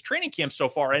this training camp so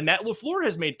far. And Matt LaFleur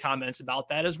has made comments about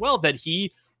that as well, that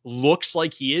he looks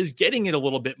like he is getting it a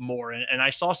little bit more. And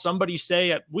I saw somebody say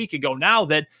a week ago now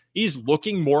that he's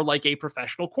looking more like a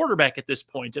professional quarterback at this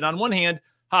point. And on one hand,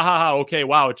 okay,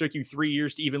 wow, it took you 3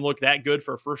 years to even look that good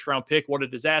for a first round pick. What a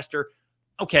disaster.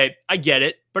 Okay, I get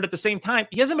it. But at the same time,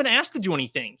 he hasn't been asked to do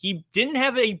anything. He didn't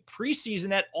have a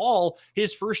preseason at all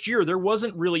his first year. There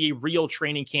wasn't really a real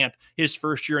training camp his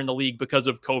first year in the league because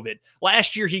of COVID.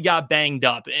 Last year, he got banged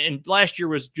up, and last year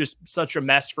was just such a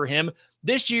mess for him.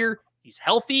 This year, he's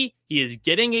healthy. He is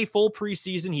getting a full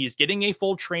preseason. He's getting a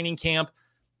full training camp.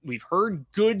 We've heard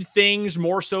good things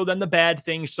more so than the bad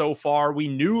things so far. We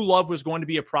knew Love was going to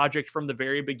be a project from the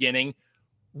very beginning.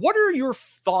 What are your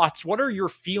thoughts? What are your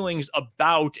feelings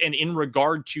about and in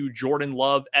regard to Jordan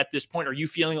Love at this point? Are you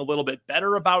feeling a little bit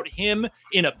better about him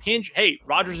in a pinch? Hey,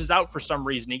 Rodgers is out for some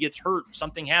reason. He gets hurt.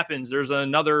 Something happens. There's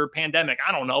another pandemic.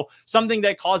 I don't know. Something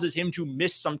that causes him to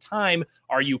miss some time.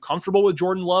 Are you comfortable with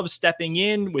Jordan Love stepping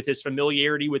in with his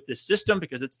familiarity with this system?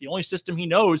 Because it's the only system he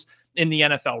knows in the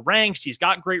NFL ranks. He's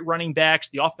got great running backs.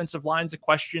 The offensive line's a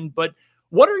question. But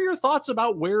what are your thoughts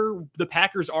about where the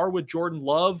Packers are with Jordan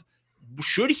Love?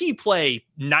 Should he play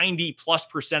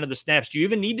 90+% of the snaps? Do you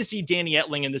even need to see Danny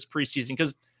Etling in this preseason?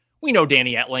 Because we know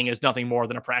Danny Etling is nothing more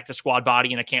than a practice squad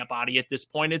body and a camp body at this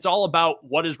point. It's all about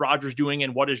what is Rodgers doing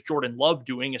and what is Jordan Love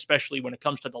doing, especially when it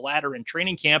comes to the latter in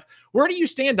training camp. Where do you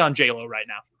stand on J-Lo right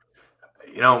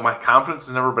now? You know, my confidence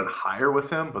has never been higher with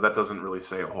him, but that doesn't really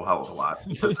say a whole hell of a lot.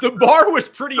 The bar was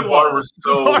pretty low. The bar was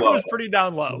so low. The bar was pretty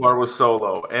down low. The bar was so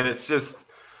low. And it's just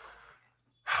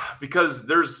because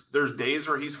there's days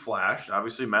where he's flashed.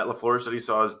 Obviously, Matt LaFleur said he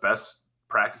saw his best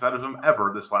practice out of him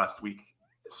ever this last week.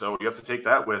 So you have to take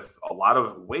that with a lot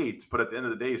of weight. But at the end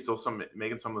of the day, he's still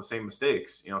making some of the same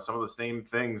mistakes. You know, some of the same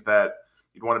things that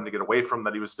you'd want him to get away from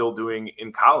that he was still doing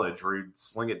in college, where he'd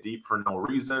sling it deep for no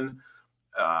reason.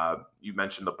 You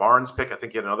mentioned the Barnes pick. I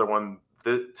think he had another one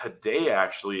today,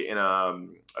 actually, in a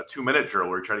 2-minute drill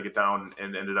where he tried to get down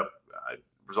and ended up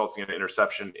resulting in an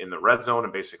interception in the red zone,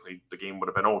 and basically the game would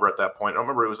have been over at that point. I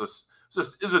remember it was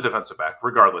a defensive back.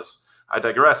 Regardless, I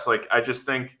digress. Like, I just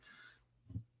think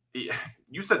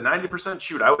you said 90%.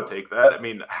 Shoot, I would take that. I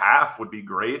mean, half would be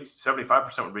great.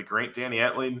 75% would be great. Danny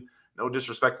Etling, no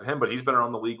disrespect to him, but he's been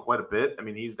around the league quite a bit. I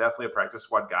mean, he's definitely a practice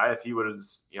squad guy. If he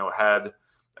was, had an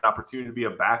opportunity to be a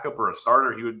backup or a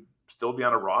starter, he would still be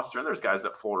on a roster. And there's guys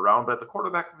that float around, but at the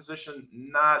quarterback position,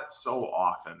 not so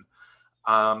often.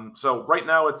 So right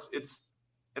now it's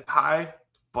high,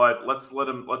 but let's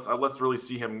really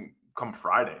see him come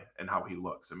Friday and how he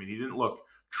looks. I mean, he didn't look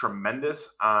tremendous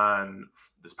on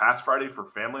this past Friday for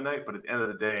family night, but at the end of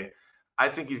the day, I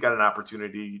think he's got an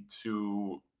opportunity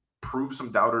to prove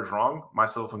some doubters wrong,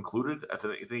 myself included. I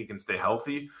think he can stay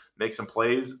healthy, make some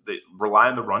plays. They rely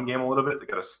on the run game a little bit. They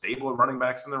got a stable of running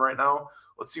backs in there right now.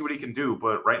 Let's see what he can do.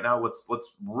 But right now, let's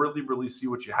really, really see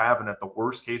what you have. And at the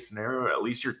worst case scenario, at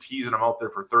least you're teasing him out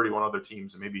there for 31 other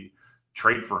teams and maybe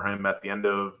trade for him at the end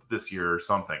of this year or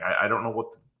something. I don't know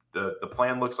what the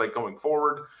plan looks like going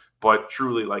forward, but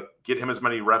truly, like, get him as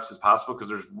many reps as possible,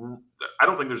 because I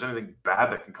don't think there's anything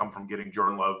bad that can come from getting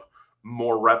Jordan Love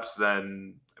more reps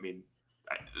than, I mean,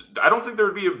 I don't think there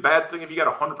would be a bad thing if you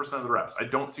got 100% of the reps. I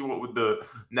don't see what the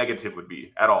negative would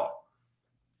be at all.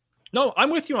 No, I'm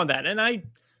with you on that. And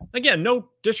again, no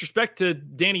disrespect to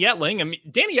Danny Etling. I mean,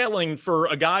 Danny Etling, for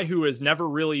a guy who has never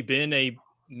really been a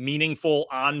meaningful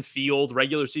on-field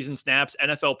regular season snaps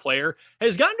NFL player,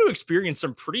 has gotten to experience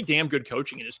some pretty damn good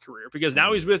coaching in his career, because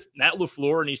now he's with Matt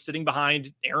LaFleur and he's sitting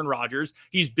behind Aaron Rodgers.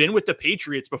 He's been with the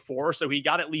Patriots before, so he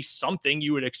got at least something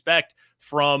you would expect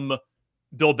from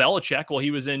Bill Belichick while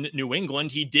he was in New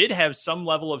England. He did have some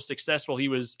level of success while he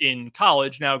was in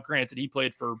college. Now, granted, he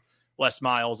played for Les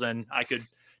Miles, and I could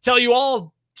tell you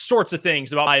all sorts of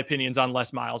things about my opinions on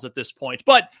Les Miles at this point,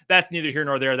 but that's neither here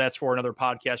nor there. That's for another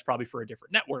podcast, probably for a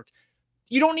different network.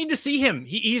 you don't need to see him.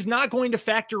 He's not going to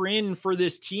factor in for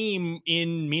this team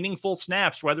in meaningful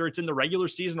snaps, whether it's in the regular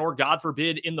season or, God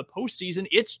forbid, in the postseason.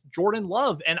 It's Jordan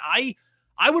Love. And I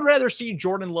would rather see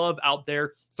Jordan Love out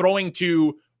there throwing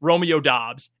to Romeo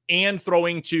Doubs and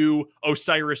throwing to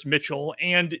Osiris Mitchell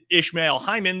and Ishmael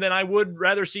Hyman than I would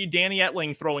rather see Danny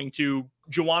Etling throwing to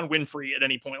Juwan Winfrey at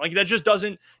any point. Like, that just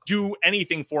doesn't do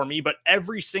anything for me. But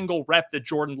every single rep that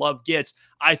Jordan Love gets,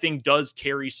 I think does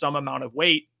carry some amount of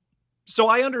weight. So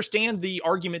I understand the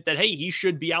argument that, hey, he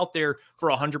should be out there for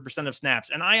 100% of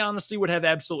snaps. And I honestly would have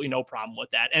absolutely no problem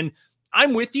with that. And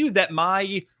I'm with you that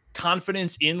my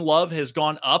confidence in Love has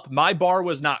gone up. My bar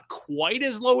was not quite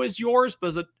as low as yours,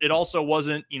 but it also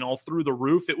wasn't, through the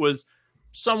roof. It was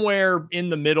somewhere in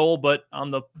the middle, but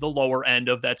on the lower end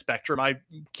of that spectrum. I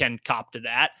can cop to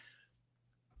that.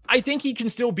 I think he can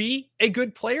still be a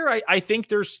good player. I think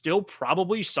there's still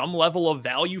probably some level of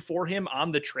value for him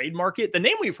on the trade market. The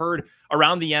name we've heard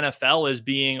around the NFL is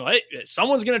being, hey,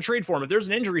 someone's going to trade for him. If there's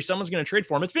an injury, someone's going to trade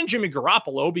for him. It's been Jimmy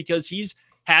Garoppolo because he's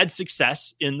had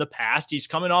success in the past. He's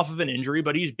coming off of an injury,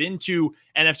 but he's been to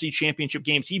NFC championship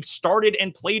games. He started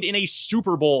and played in a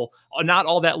Super Bowl not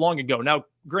all that long ago. Now,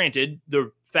 granted,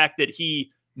 the fact that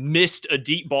he missed a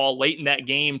deep ball late in that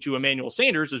game to Emmanuel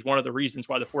Sanders is one of the reasons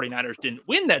why the 49ers didn't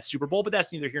win that Super Bowl, but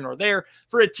that's neither here nor there.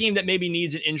 For a team that maybe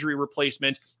needs an injury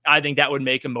replacement, I think that would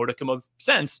make a modicum of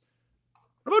sense.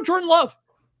 What about Jordan Love?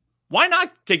 Why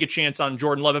not take a chance on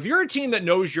Jordan Love? If you're a team that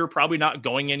knows you're probably not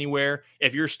going anywhere,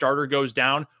 if your starter goes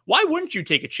down, why wouldn't you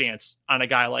take a chance on a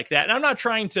guy like that? And I'm not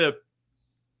trying to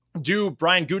do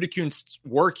Brian Gutekunst's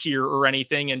work here or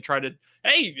anything and try to,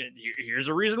 hey, here's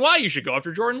a reason why you should go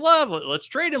after Jordan Love. Let's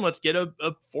trade him. Let's get a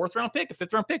 4th round pick, a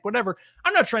 5th round pick, whatever.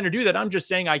 I'm not trying to do that. I'm just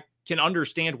saying I can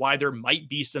understand why there might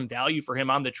be some value for him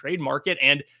on the trade market.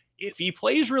 And if he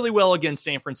plays really well against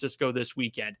San Francisco this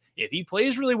weekend, if he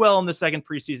plays really well in the second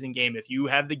preseason game, if you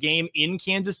have the game in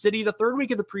Kansas City the 3rd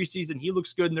week of the preseason, he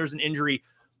looks good and there's an injury,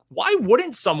 why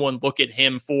wouldn't someone look at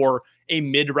him for a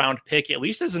mid-round pick, at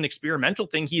least as an experimental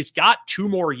thing? He's got 2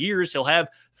 more years. He'll have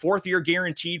 4th year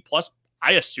guaranteed, plus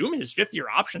I assume his 5th year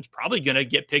option is probably going to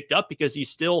get picked up because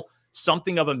he's still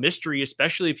something of a mystery,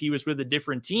 especially if he was with a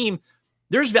different team.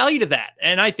 There's value to that.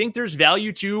 And I think there's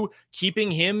value to keeping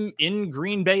him in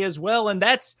Green Bay as well. And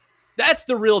that's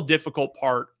the real difficult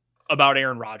part about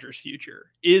Aaron Rodgers'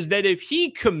 future, is that if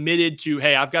he committed to,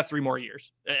 hey, I've got 3 more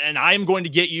years and I'm going to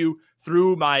get you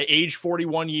through my age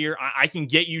 41 year, I can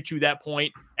get you to that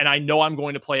point, and I know I'm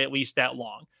going to play at least that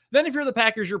long. Then if you're the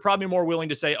Packers, you're probably more willing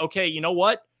to say, okay, you know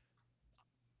what?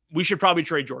 We should probably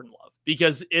trade Jordan Love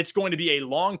because it's going to be a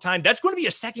long time. That's going to be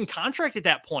a second contract at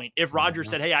that point. If Rodgers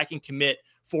said, hey, I can commit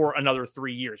for another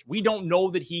 3 years, we don't know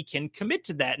that he can commit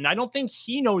to that. And I don't think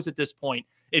he knows at this point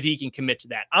if he can commit to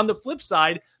that. On the flip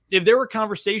side, if there were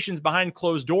conversations behind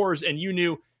closed doors and you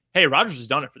knew, hey, Rodgers has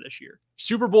done it for this year,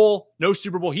 Super Bowl, no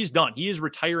Super Bowl, he's done. He is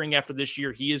retiring after this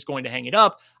year. He is going to hang it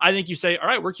up. I think you say, all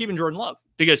right, we're keeping Jordan Love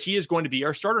because he is going to be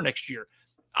our starter next year.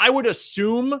 I would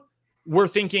assume we're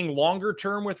thinking longer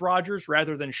term with Rodgers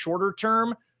rather than shorter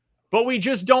term, but we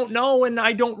just don't know. And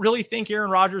I don't really think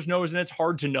Aaron Rodgers knows, and it's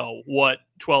hard to know what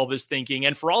 12 is thinking.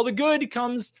 And for all the good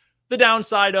comes the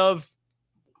downside of,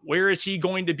 where is he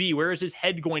going to be? Where is his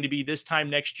head going to be this time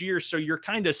next year? So you're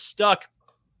kind of stuck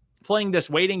playing this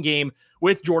waiting game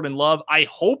with Jordan Love. I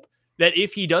hope that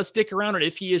if he does stick around and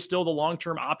if he is still the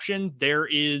long-term option, there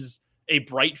is a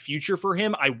bright future for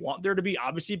him. I want there to be,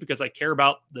 obviously, because I care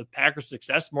about the Packers'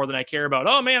 success more than I care about,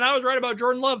 oh man, I was right about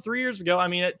Jordan Love 3 years ago. I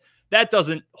mean, that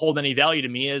doesn't hold any value to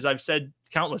me. As I've said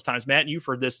countless times, Matt, you've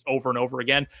heard this over and over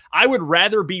again. I would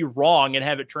rather be wrong and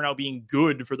have it turn out being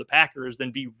good for the Packers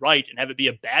than be right and have it be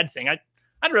a bad thing. I'd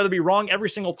rather be wrong every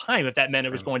single time if that meant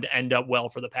it was going to end up well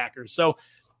for the Packers. So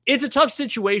it's a tough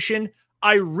situation.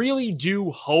 I really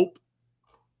do hope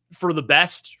for the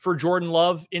best for Jordan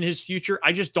Love in his future.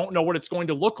 I just don't know what it's going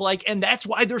to look like. And that's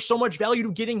why there's so much value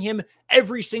to getting him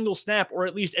every single snap, or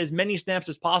at least as many snaps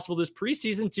as possible this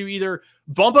preseason, to either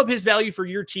bump up his value for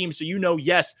your team so you know,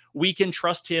 yes, we can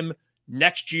trust him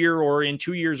next year or in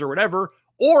 2 years or whatever,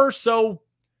 or so,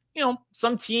 you know,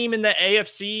 some team in the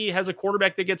AFC has a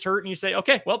quarterback that gets hurt and you say,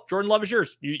 okay, well, Jordan Love is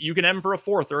yours. You can have him for a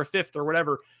 4th or a 5th or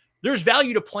whatever. There's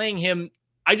value to playing him.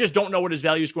 I just don't know what his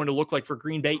value is going to look like for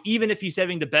Green Bay, even if he's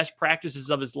having the best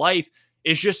practices of his life.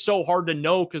 It's just so hard to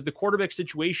know because the quarterback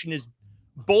situation is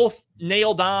both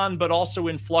nailed on, but also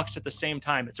in flux at the same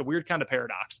time. It's a weird kind of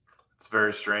paradox. It's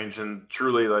very strange. And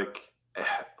truly, like,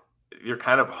 you're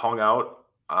kind of hung out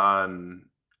on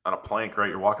a plank, right?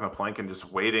 You're walking a plank and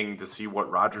just waiting to see what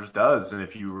Rodgers does. And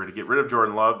if you were to get rid of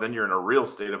Jordan Love, then you're in a real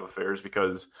state of affairs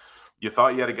because you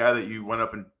thought you had a guy that you went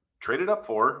up and traded up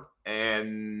for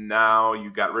and now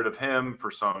you got rid of him for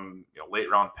some late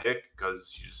round pick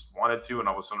because you just wanted to, and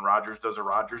all of a sudden Rodgers does a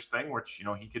Rodgers thing, which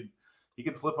he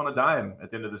could flip on a dime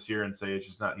at the end of this year and say it's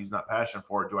just not, he's not passionate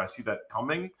for it. Do I see that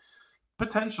coming?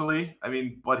 Potentially. I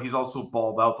mean, but he's also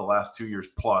balled out the last 2 years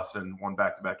plus and won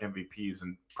back-to-back MVPs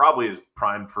and probably is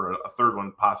primed for a third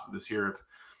one possibly this year if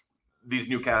these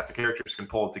new cast of characters can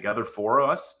pull it together for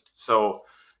us. So,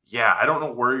 yeah, I don't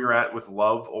know where you're at with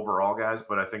Love overall, guys,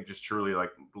 but I think just truly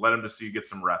let him just get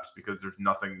some reps because there's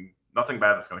nothing bad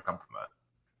that's going to come from that.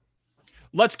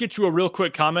 Let's get to a real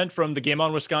quick comment from the Game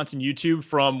On Wisconsin YouTube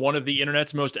from one of the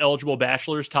internet's most eligible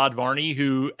bachelors, Todd Varney,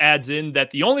 who adds in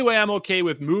that the only way I'm okay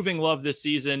with moving Love this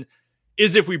season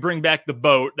is if we bring back the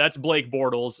boat. That's Blake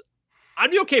Bortles. I'd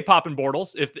be okay popping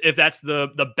Bortles if that's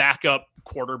the backup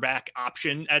quarterback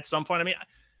option at some point. I mean,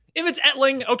 if it's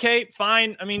Etling, okay,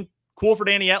 fine. I mean, cool for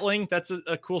Danny Etling. That's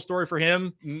a cool story for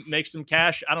him. Make some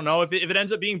cash. I don't know if it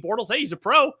ends up being Bortles. Hey, he's a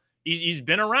pro. He's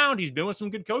been around. He's been with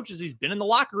some good coaches. He's been in the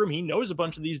locker room. He knows a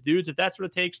bunch of these dudes. If that's what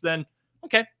it takes, then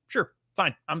okay, sure,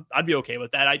 fine. I'd be okay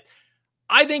with that.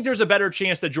 I think there's a better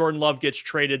chance that Jordan Love gets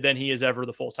traded than he is ever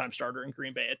the full-time starter in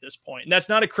Green Bay at this point. And that's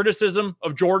not a criticism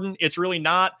of Jordan. It's really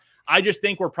not. I just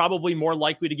think we're probably more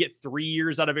likely to get 3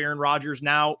 years out of Aaron Rodgers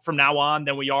from now on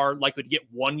than we are likely to get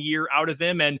 1 year out of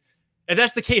him. And if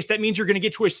that's the case, that means you're going to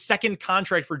get to a second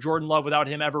contract for Jordan Love without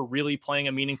him ever really playing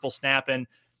a meaningful snap. And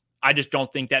I just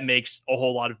don't think that makes a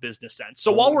whole lot of business sense.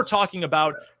 So while we're talking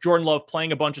about Jordan Love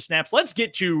playing a bunch of snaps, let's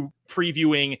get to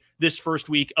previewing this first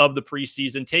week of the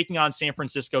preseason, taking on San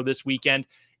Francisco this weekend.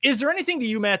 Is there anything to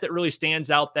you, Matt, that really stands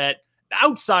out that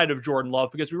outside of Jordan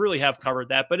Love, because we really have covered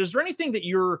that, but is there anything that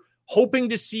you're hoping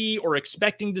to see or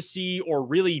expecting to see or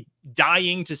really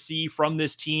dying to see from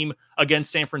this team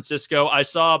against San Francisco? I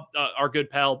saw our good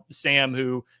pal Sam,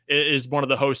 who is one of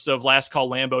the hosts of Last Call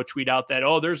Lambeau, tweet out that,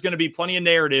 there's going to be plenty of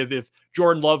narrative if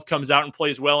Jordan Love comes out and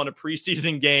plays well in a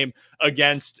preseason game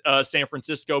against San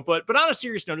Francisco. But on a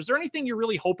serious note, is there anything you're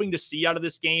really hoping to see out of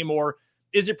this game? Or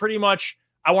is it pretty much,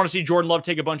 I want to see Jordan Love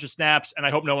take a bunch of snaps and I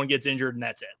hope no one gets injured and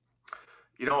that's it?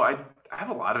 I have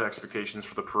a lot of expectations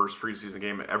for the first preseason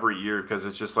game every year because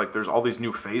it's just there's all these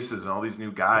new faces and all these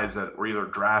new guys that were either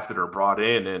drafted or brought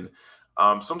in.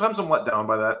 And sometimes I'm let down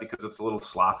by that because it's a little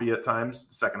sloppy at times.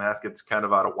 The second half gets kind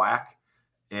of out of whack.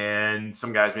 And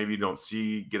some guys maybe you don't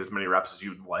see get as many reps as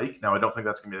you'd like. Now, I don't think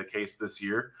that's going to be the case this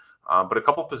year. But a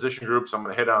couple position groups I'm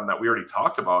going to hit on that we already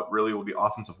talked about really will be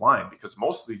offensive line because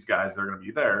most of these guys that are going to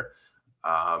be there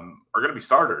are going to be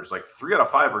starters. 3 out of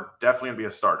 5 are definitely going to be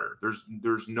a starter.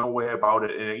 There's no way about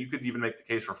it. And you could even make the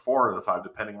case for 4 out of 5,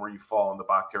 depending where you fall on the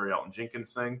Bakhtiari Elton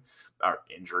Jenkins thing, or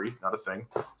injury, not a thing.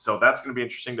 So that's going to be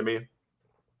interesting to me.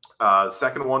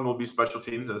 Second one will be special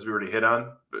teams, as we already hit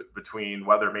on, between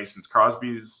whether Mason's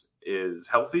Crosby's is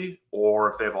healthy or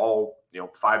if they have all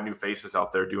 5 new faces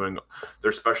out there doing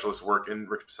their specialist work in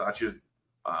Rick Bisaccia's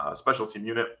special team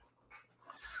unit.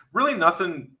 Really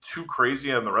nothing too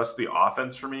crazy on the rest of the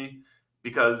offense for me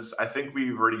because I think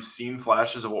we've already seen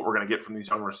flashes of what we're going to get from these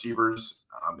young receivers.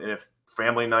 And if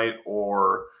family night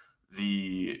or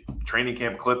the training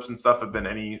camp clips and stuff have been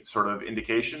any sort of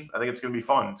indication, I think it's going to be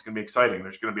fun. It's going to be exciting.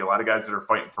 There's going to be a lot of guys that are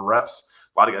fighting for reps,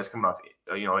 a lot of guys coming off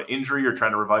an injury or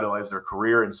trying to revitalize their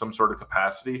career in some sort of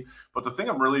capacity. But the thing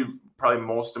I'm really probably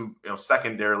most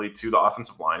secondarily to the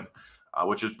offensive line,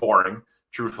 which is boring,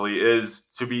 truthfully, is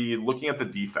to be looking at the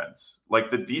defense.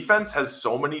 The defense has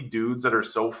so many dudes that are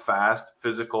so fast,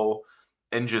 physical,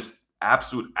 and just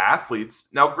absolute athletes.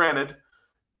 Now, granted,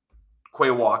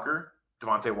 Quay Walker,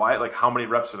 Devontae Wyatt, how many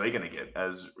reps are they going to get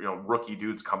as rookie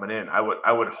dudes coming in? I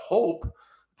would hope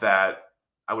that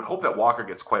Walker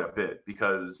gets quite a bit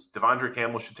because Devondre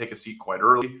Campbell should take a seat quite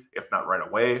early, if not right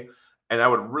away. And I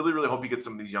would really, really hope he gets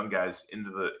some of these young guys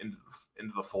into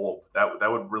the fold.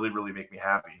 That would really, really make me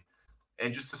happy.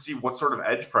 And just to see what sort of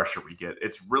edge pressure we get.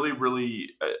 It's really,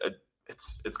 really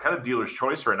it's kind of dealer's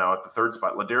choice right now at the third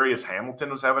spot. Ladarius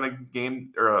Hamilton was having a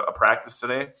game or a practice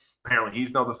today. Apparently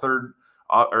he's now the third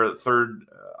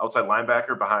outside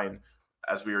linebacker behind,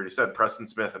 as we already said, Preston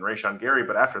Smith and Rashawn Gary.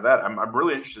 But after that, I'm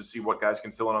really interested to see what guys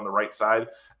can fill in on the right side.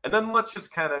 And then let's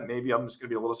just kind of, maybe I'm just going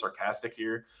to be a little sarcastic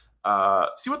here,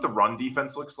 see what the run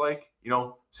defense looks like.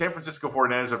 San Francisco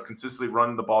 49ers have consistently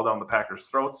run the ball down the Packers'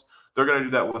 throats. They're going to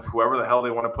do that with whoever the hell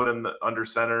they want to put in the under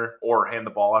center or hand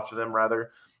the ball after them,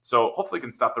 rather. So hopefully they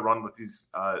can stop the run with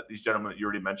these gentlemen that you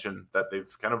already mentioned that they've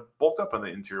kind of bulked up on the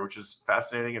interior, which is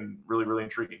fascinating and really, really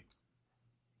intriguing.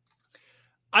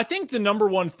 I think the number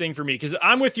one thing for me, because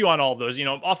I'm with you on all of those,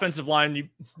 offensive line, you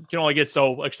can only get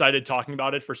so excited talking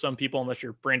about it for some people, unless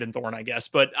you're Brandon Thorne, I guess.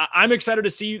 But I'm excited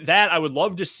to see that. I would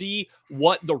love to see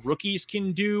what the rookies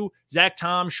can do. Zach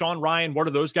Tom, Sean Ryan, what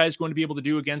are those guys going to be able to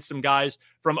do against some guys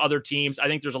from other teams? I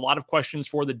think there's a lot of questions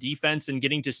for the defense and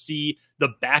getting to see the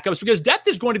backups, because depth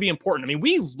is going to be important. I mean,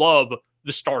 we love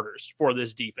the starters for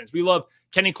this defense. We love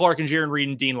Kenny Clark and Jaron Reed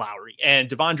and Dean Lowry and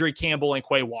Devondre Campbell and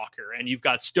Quay Walker. And you've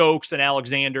got Stokes and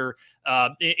Alexander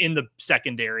in the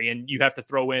secondary. And you have to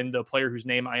throw in the player whose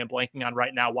name I am blanking on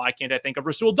right now. Why can't I think of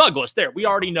Rasul Douglas there? We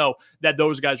already know that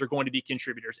those guys are going to be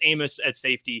contributors. Amos at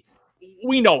safety.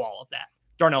 We know all of that.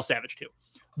 Darnell Savage too.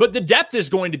 But the depth is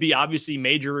going to be obviously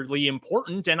majorly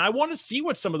important, and I want to see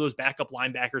what some of those backup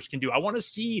linebackers can do. I want to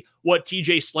see what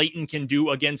TJ Slayton can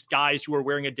do against guys who are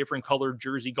wearing a different colored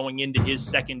jersey going into his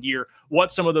second year,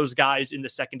 what some of those guys in the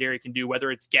secondary can do, whether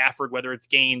it's Gafford, whether it's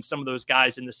Gaines, some of those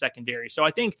guys in the secondary. So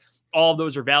I think all of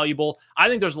those are valuable. I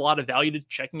think there's a lot of value to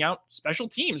checking out special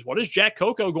teams. What is Jack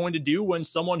Coco going to do when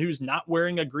someone who's not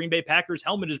wearing a Green Bay Packers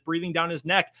helmet is breathing down his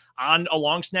neck on a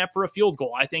long snap for a field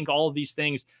goal? I think all of these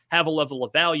things have a level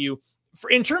of value.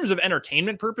 In terms of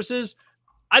entertainment purposes,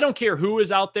 I don't care who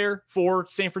is out there for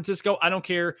San Francisco. I don't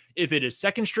care if it is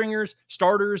second stringers,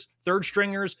 starters, third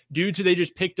stringers, dudes who they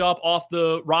just picked up off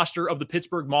the roster of the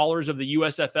Pittsburgh Maulers of the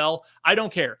USFL. I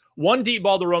don't care. One deep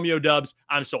ball to Romeo Doubs,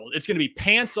 I'm sold. It's going to be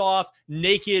pants off,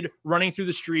 naked, running through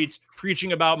the streets,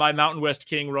 preaching about my Mountain West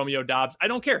King, Romeo Doubs. I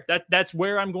don't care. That's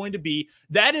where I'm going to be.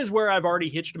 That is where I've already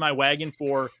hitched my wagon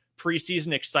for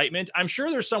preseason excitement. I'm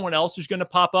sure there's someone else who's going to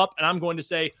pop up and I'm going to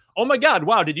say, oh my God,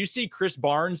 wow, did you see Chris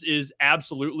Barnes is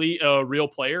absolutely a real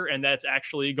player and that's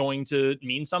actually going to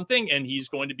mean something and he's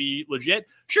going to be legit?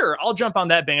 Sure, I'll jump on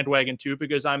that bandwagon too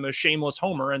because I'm a shameless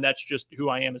homer and that's just who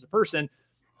I am as a person.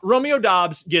 Romeo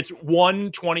Doubs gets one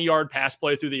 20-yard pass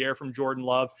play through the air from Jordan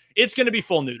Love. It's going to be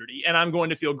full nudity, and I'm going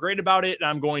to feel great about it, and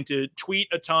I'm going to tweet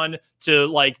a ton to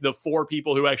like the 4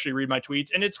 people who actually read my tweets,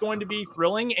 and it's going to be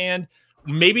thrilling, and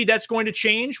maybe that's going to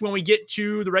change when we get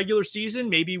to the regular season.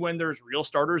 Maybe when there's real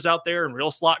starters out there and real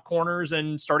slot corners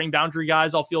and starting boundary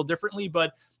guys, I'll feel differently,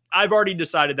 but I've already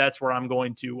decided that's where I'm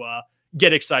going to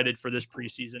get excited for this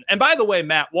preseason. And by the way,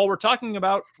 Matt, while we're talking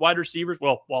about wide receivers,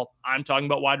 well, I'm talking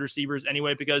about wide receivers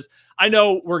anyway, because I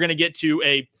know we're going to get to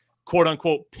a quote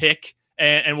unquote pick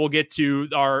and we'll get to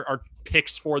our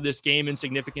picks for this game,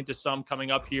 insignificant to some,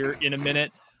 coming up here in a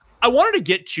minute. I wanted to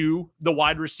get to the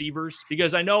wide receivers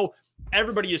because I know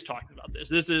everybody is talking about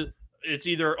this. It's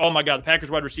either, oh my God, the Packers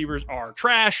wide receivers are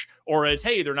trash, or it's,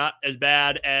 hey, they're not as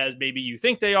bad as maybe you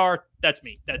think they are. That's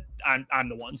me. I'm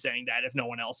the one saying that if no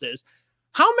one else is.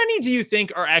 How many do you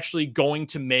think are actually going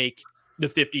to make the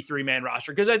 53-man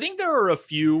roster? Because I think there are a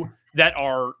few that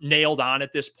are nailed on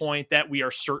at this point that we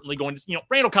are certainly going to,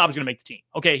 Randall Cobb is going to make the team.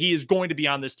 Okay, he is going to be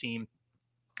on this team.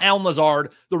 Allen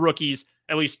Lazard, the rookies,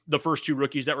 at least the first 2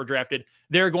 rookies that were drafted,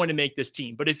 they're going to make this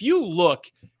team. But if you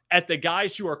look at the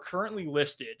guys who are currently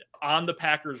listed on the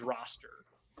Packers roster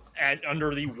and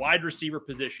under the wide receiver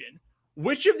position,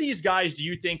 which of these guys do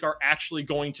you think are actually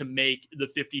going to make the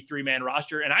 53-man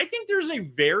roster? And I think there's a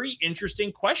very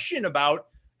interesting question about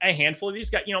a handful of these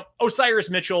guys. Osiris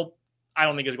Mitchell, I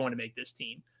don't think is going to make this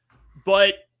team.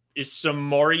 But is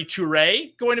Samori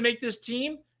Toure going to make this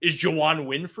team? Is Juwan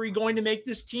Winfrey going to make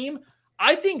this team?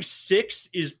 I think 6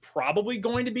 is probably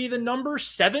going to be the number.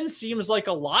 7 seems like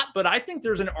a lot, but I think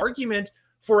there's an argument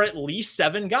for at least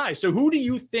 7 guys. So who do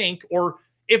you think, or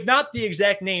if not the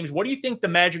exact names, what do you think the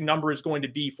magic number is going to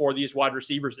be for these wide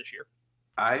receivers this year?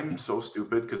 I'm so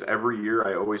stupid because every year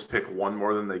I always pick one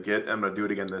more than they get. I'm going to do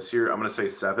it again this year. I'm going to say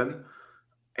 7.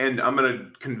 And I'm going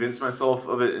to convince myself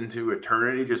of it into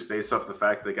eternity just based off the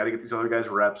fact they got to get these other guys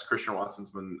reps. Christian Watson's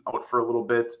been out for a little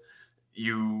bit.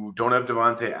 You don't have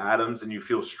Devontae Adams, and you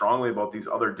feel strongly about these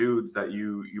other dudes that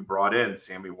you brought in.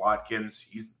 Sammy Watkins,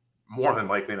 he's more than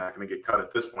likely not going to get cut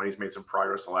at this point. He's made some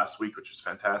progress the last week, which is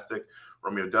fantastic.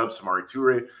 Romeo Doubs, Samori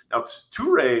Toure. Now,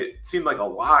 Toure seemed like a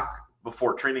lock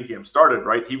before training camp started,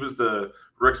 right? He was the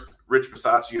Rich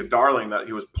Bisaccia darling that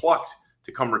he was plucked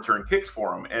to come return kicks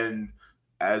for him. And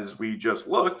as we just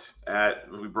looked at,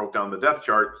 we broke down the depth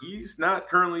chart, he's not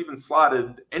currently even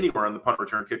slotted anywhere in the punt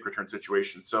return, kick return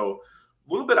situation. So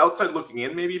a little bit outside looking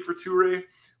in maybe for Toure,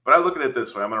 but I look at it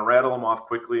this way. I'm going to rattle them off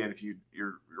quickly. And if you're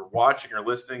watching or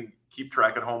listening, keep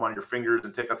track at home on your fingers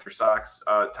and take off your socks,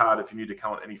 Todd, if you need to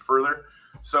count any further.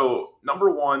 So number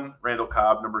 1, Randall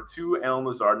Cobb. Number 2, Allen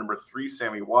Lazard. Number 3,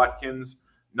 Sammy Watkins.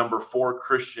 Number 4,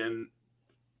 Christian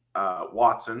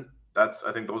Watson.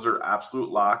 I think those are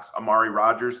absolute locks. Amari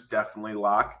Rodgers, definitely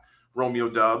lock. Romeo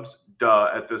Doubs,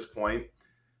 duh, at this point.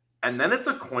 And then it's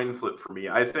a coin flip for me.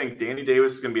 I think Danny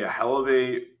Davis is going to be a hell of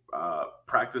a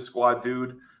practice squad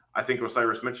dude. I think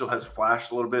Osiris Mitchell has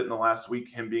flashed a little bit in the last week,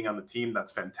 him being on the team.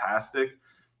 That's fantastic.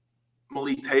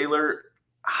 Malik Taylor,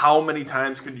 how many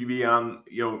times could you be on,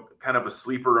 kind of a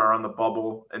sleeper or on the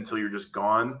bubble until you're just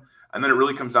gone? And then it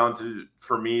really comes down to,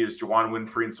 for me, is Juwan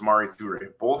Winfrey and Samari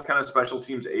Toure. Both kind of special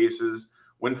teams aces.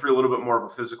 Winfrey a little bit more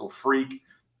of a physical freak.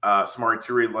 Samari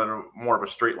Toure more of a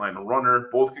straight line runner.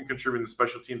 Both can contribute to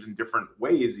special teams in different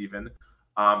ways even.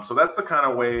 So that's the kind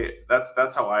of way,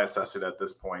 that's how I assess it at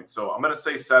this point. So I'm going to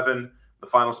say 7, the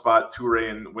final spot. Toure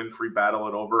and Winfrey battle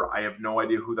it over. I have no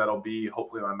idea who that'll be.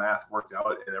 Hopefully my math worked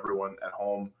out and everyone at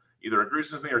home either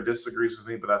agrees with me or disagrees with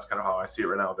me, but that's kind of how I see it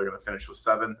right now. They're going to finish with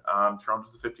 7.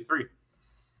 Toronto's the 53.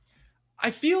 I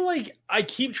feel like I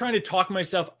keep trying to talk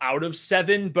myself out of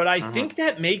 7, but I think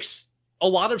that makes a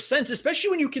lot of sense, especially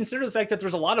when you consider the fact that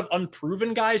there's a lot of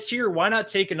unproven guys here. Why not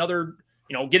take another,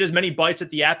 get as many bites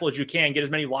at the apple as you can, get as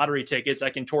many lottery tickets.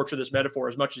 I can torture this metaphor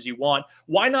as much as you want.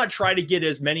 Why not try to get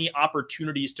as many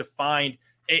opportunities to find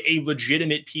a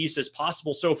legitimate piece as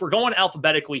possible? So if we're going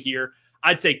alphabetically here,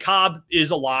 I'd say Cobb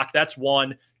is a lock. That's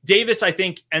 1. Davis, I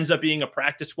think, ends up being a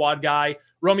practice squad guy.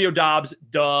 Romeo Dobbs,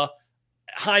 duh.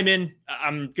 Hyman,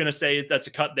 I'm going to say that's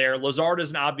a cut there. Lazard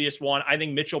is an obvious one. I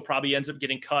think Mitchell probably ends up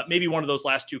getting cut. Maybe one of those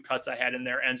last 2 cuts I had in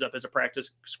there ends up as a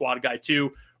practice squad guy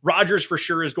too. Rogers for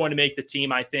sure is going to make the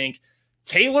team, I think.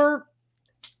 Taylor,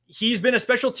 he's been a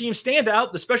special team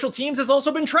standout. The special teams has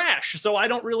also been trash. So I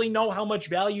don't really know how much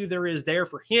value there is there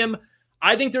for him.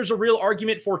 I think there's a real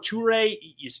argument for Toure.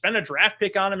 You spend a draft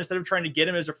pick on him instead of trying to get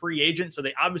him as a free agent. So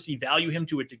they obviously value him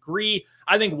to a degree.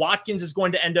 I think Watkins is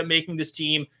going to end up making this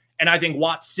team. And I think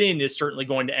Watson is certainly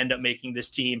going to end up making this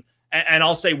team. And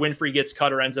I'll say Winfrey gets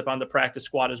cut or ends up on the practice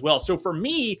squad as well. So for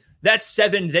me, that's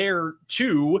 7 there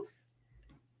too.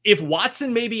 If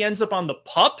Watson maybe ends up on the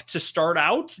PUP to start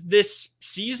out this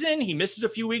season, he misses a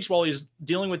few weeks while he's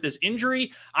dealing with this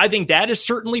injury. I think that is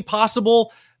certainly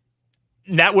possible.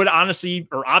 That would honestly,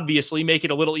 or obviously, make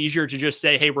it a little easier to just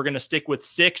say, hey, we're going to stick with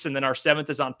 6, and then our 7th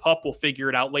is on PUP. We'll figure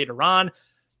it out later on.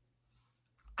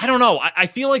 I don't know. I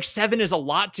feel like 7 is a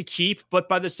lot to keep, but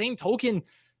by the same token,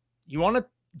 you want to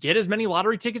get as many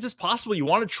lottery tickets as possible. You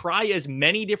want to try as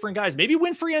many different guys. Maybe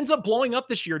Winfrey ends up blowing up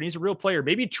this year and he's a real player.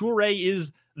 Maybe Toure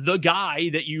is the guy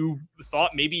that you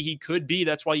thought maybe he could be.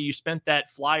 That's why you spent that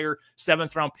flyer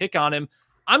 7th round pick on him.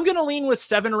 I'm going to lean with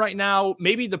 7 right now.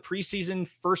 Maybe the preseason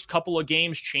first couple of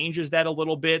games changes that a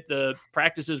little bit. The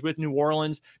practices with New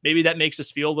Orleans, maybe that makes us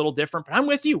feel a little different, but I'm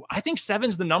with you. I think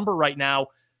 7's the number right now.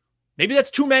 Maybe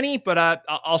that's too many, but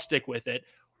I'll stick with it.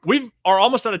 We are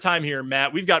almost out of time here,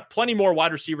 Matt. We've got plenty more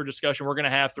wide receiver discussion we're going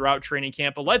to have throughout training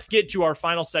camp, but let's get to our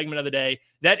final segment of the day.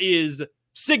 That is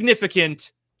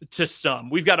significant to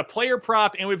some. We've got a player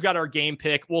prop and we've got our game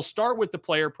pick. We'll start with the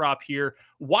player prop here.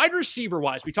 Wide receiver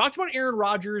wise, we talked about Aaron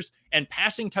Rodgers and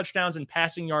passing touchdowns and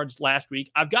passing yards last week.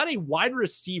 I've got a wide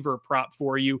receiver prop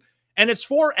for you, and it's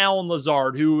for Allen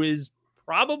Lazard, who is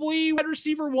probably wide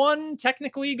receiver 1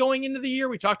 technically going into the year.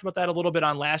 We talked about that a little bit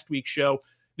on last week's show.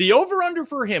 The over-under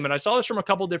for him, and I saw this from a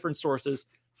couple different sources,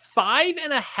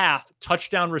 5.5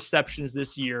 touchdown receptions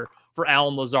this year for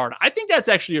Allen Lazard. I think that's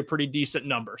actually a pretty decent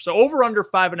number. So over-under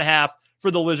 5.5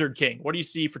 for the Lizard King. What do you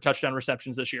see for touchdown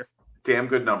receptions this year? Damn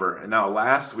good number. And now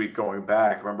last week going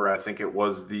back, remember, I think it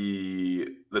was the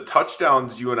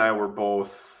touchdowns you and I were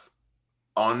both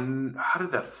on. How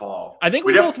did that fall? I think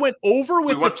we both went over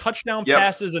with the touchdown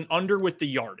passes and under with the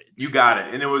yardage. You got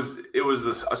it. And it was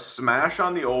a smash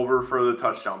on the over for the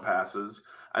touchdown passes.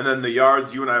 And then the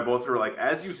yards, you and I both were like,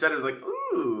 as you said, it was like,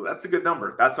 ooh, that's a good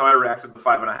number. That's how I reacted to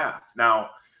 5.5.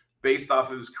 Now, based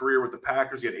off of his career with the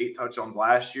Packers, he had 8 touchdowns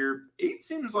last year. 8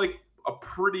 seems like a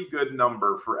pretty good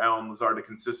number for Allen Lazard to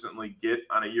consistently get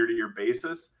on a year-to-year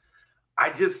basis.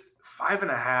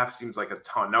 5.5 seems like a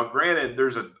ton. Now, granted,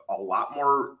 there's a lot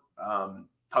more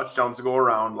touchdowns to go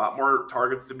around, a lot more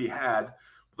targets to be had.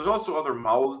 There's also other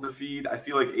mouths to feed. I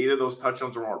feel like 8 of those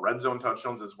touchdowns are more red zone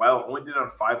touchdowns as well. Only did it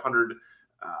on 500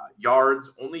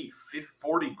 yards, only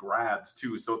 40 grabs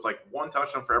too. So it's like 1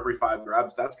 touchdown for every 5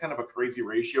 grabs. That's kind of a crazy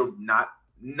ratio. Not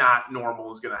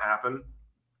normal is going to happen.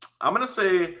 I'm going to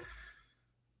say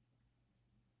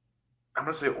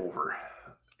over.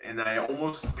 And I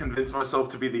almost convinced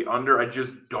myself to be the under. I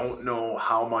just don't know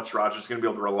how much Rodgers is going to be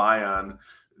able to rely on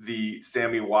the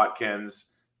Sammy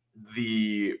Watkins,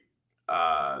 the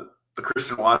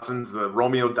Christian Watsons, the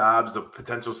Romeo Dobbs, the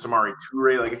potential Samari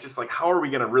Toure. Like, it's just like, how are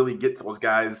we going to really get those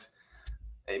guys?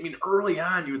 I mean, early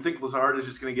on, you would think Lazard is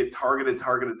just going to get targeted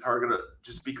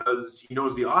just because he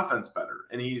knows the offense better.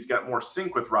 And he's got more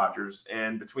sync with Rodgers.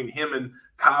 And between him and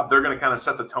Cobb, they're going to kind of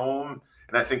set the tone.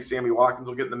 And I think Sammy Watkins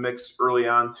will get in the mix early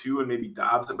on too, and maybe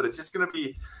Dobbs. But it's just going to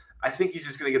be, I think he's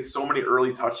just going to get so many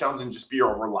early touchdowns and just be a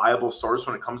reliable source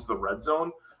when it comes to the red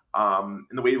zone. And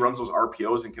the way he runs those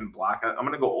RPOs and can block, I'm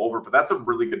going to go over, but that's a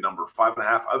really good number,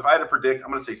 5.5. If I had to predict, I'm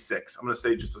going to say 6. I'm going to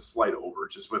say just a slight over,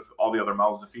 just with all the other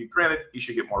mouths to feed. Granted, he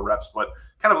should get more reps, but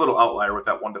kind of a little outlier with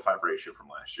that 1-to-5 ratio from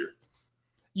last year.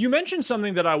 You mentioned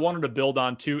something that I wanted to build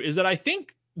on too, is that I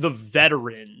think the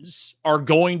veterans are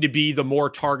going to be the more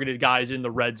targeted guys in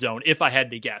the red zone, if I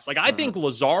had to guess. Like, I think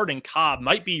Lazard and Cobb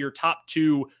might be your top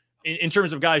two in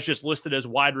terms of guys just listed as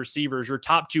wide receivers, your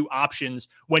top two options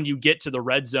when you get to the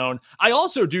red zone. I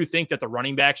also do think that the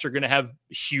running backs are going to have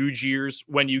huge years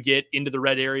when you get into the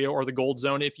red area or the gold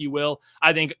zone, if you will.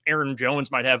 I think Aaron Jones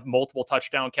might have multiple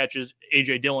touchdown catches,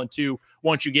 AJ Dillon too,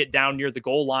 once you get down near the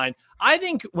goal line. I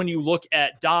think when you look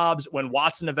at Dobbs, when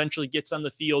Watson eventually gets on the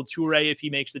field, Toure, if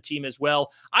he makes the team as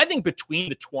well, I think between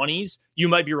the 20s, you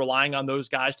might be relying on those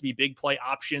guys to be big play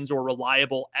options or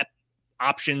reliable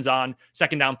options on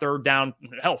second down, third down,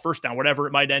 hell, first down, whatever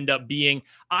it might end up being.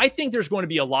 I think there's going to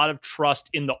be a lot of trust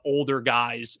in the older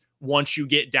guys once you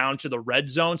get down to the red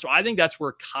zone. So I think that's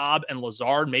where Cobb and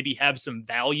Lazard maybe have some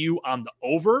value on the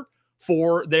over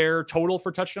for their total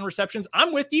for touchdown receptions.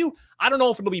 I'm with you. I don't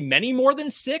know if it'll be many more than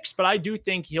 6, but I do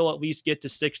think he'll at least get to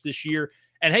 6 this year.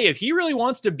 And hey, if he really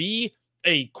wants to be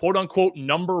a quote unquote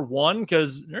number one,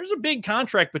 because there's a big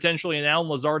contract potentially in Allen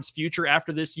Lazard's future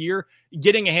after this year,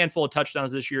 getting a handful of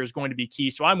touchdowns this year is going to be key.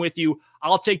 So I'm with you.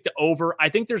 I'll take the over. I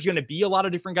think there's going to be a lot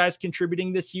of different guys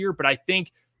contributing this year, but I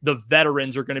think the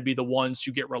veterans are going to be the ones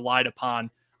who get relied upon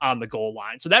on the goal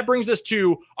line. So that brings us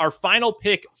to our final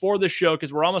pick for the show,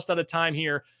 because we're almost out of time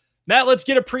here. Matt, let's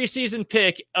get a preseason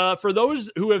pick. For those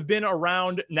who have been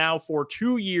around now for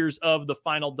 2 years of the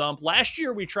Final Dump, last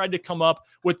year we tried to come up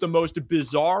with the most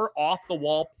bizarre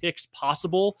off-the-wall picks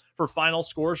possible for final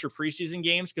scores for preseason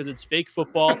games, because it's fake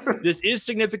football. This is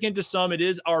significant to some. It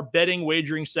is our betting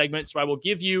wagering segment, so I will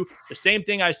give you the same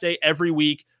thing I say every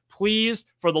week. Please,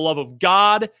 for the love of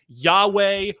God,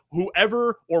 Yahweh,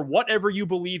 whoever or whatever you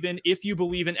believe in, if you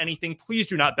believe in anything, please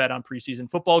do not bet on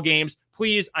preseason football games.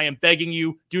 Please, I am begging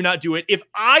you, do not do it. If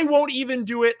I won't even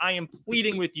do it, I am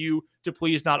pleading with you to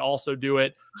please not also do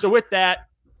it. So with that,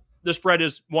 the spread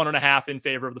is 1.5 in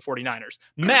favor of the 49ers.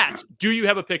 Matt, do you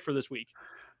have a pick for this week?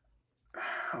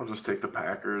 I'll just take the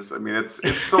Packers. I mean, it's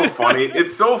so funny.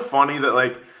 It's so funny that,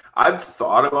 like, I've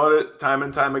thought about it time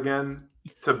and time again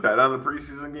to bet on the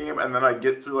preseason game, and then I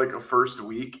get through like a first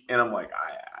week and I'm like,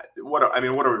 what are we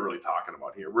really talking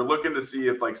about here? We're looking to see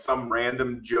if like some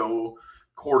random Joe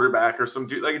quarterback or some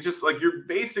dude, like, it's just like you're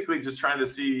basically just trying to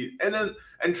see.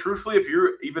 And truthfully, if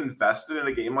you're even vested in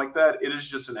a game like that, it is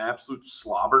just an absolute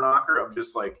slobber knocker of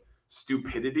just like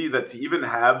stupidity that to even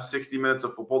have 60 minutes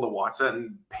of football to watch that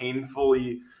and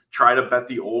painfully try to bet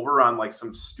the over on like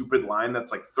some stupid line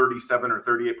that's like 37 or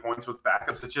 38 points with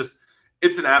backups.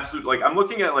 It's an absolute, like, I'm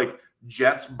looking at like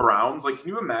Jets Browns. Like, can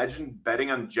you imagine betting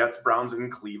on Jets Browns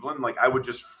in Cleveland? Like, I would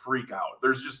just freak out.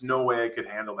 There's just no way I could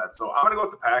handle that. So I'm gonna go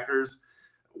with the Packers.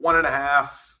 1.5,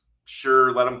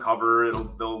 sure, let them cover. I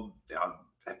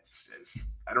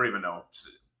don't even know.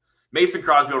 Mason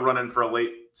Crosby will run in for a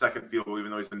late second field goal,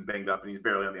 even though he's been banged up and he's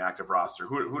barely on the active roster.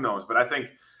 Who knows? But I think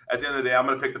at the end of the day, I'm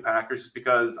going to pick the Packers just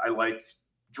because I like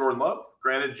Jordan Love.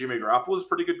 Granted, Jimmy Garoppolo is a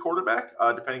pretty good quarterback,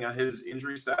 depending on his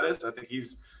injury status. I think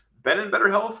he's been in better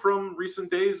health from recent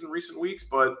days and recent weeks,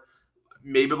 but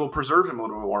maybe they'll preserve him a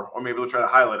little bit more, or maybe they'll try to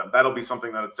highlight him. That'll be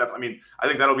something that it's definitely, I mean, I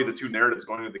think that'll be the two narratives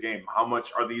going into the game. How much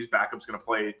are these backups going to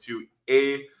play to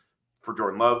A, for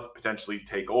Jordan Love, potentially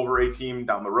take over a team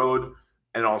down the road,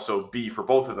 and also B, for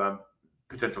both of them,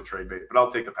 potential trade bait. But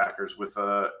I'll take the Packers with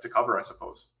to cover, I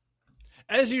suppose.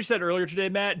 As you said earlier today,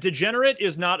 Matt, degenerate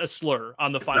is not a slur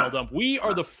on the Final Dump. We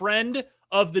are the friend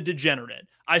of the degenerate.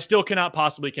 I still cannot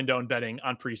possibly condone betting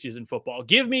on preseason football.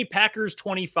 Give me Packers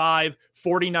 25,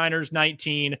 49ers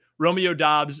 19, Romeo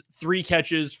Dobbs 3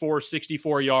 catches for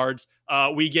 64 yards.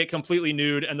 We get completely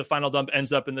nude, and the Final Dump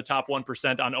ends up in the top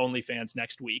 1% on OnlyFans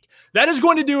next week. That is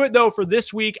going to do it, though, for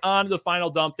this week on the Final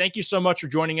Dump. Thank you so much for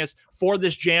joining us for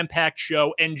this jam-packed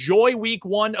show. Enjoy week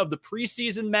 1 of the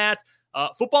preseason, Matt.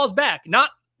 Football's back.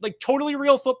 Not like totally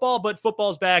real football, but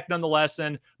football's back nonetheless,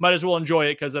 and might as well enjoy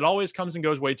it because it always comes and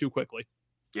goes way too quickly.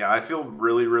 Yeah, I feel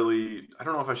really, really, I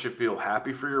don't know if I should feel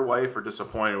happy for your wife or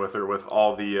disappointed with her with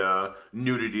all the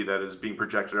nudity that is being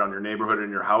projected on your neighborhood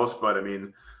and your house. But I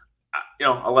mean, you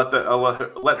know, I'll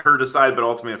let her decide. But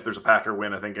ultimately, if there's a Packer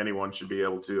win, I think anyone should be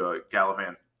able to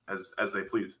gallivant as they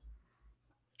please.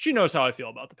 she knows how I feel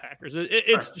about the Packers.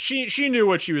 She knew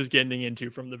what she was getting into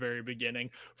from the very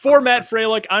beginning. For Matt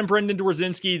Freilich, I'm Brendan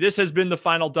Dworzinski. This has been The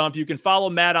Final Dump. You can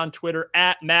follow Matt on Twitter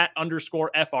at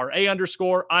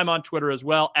Matt_FRA_. I'm on Twitter as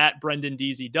well at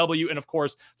BrendanDZW. And of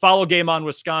course, follow Game On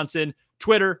Wisconsin,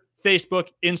 Twitter, Facebook,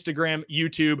 Instagram,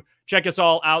 YouTube. Check us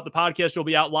all out. The podcast will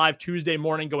be out live Tuesday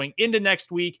morning going into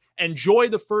next week. Enjoy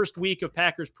the first week of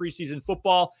Packers preseason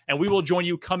football, and we will join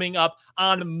you coming up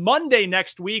on Monday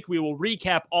next week. We will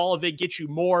recap all of it, get you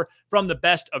more from the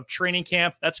best of training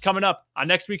camp. That's coming up on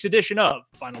next week's edition of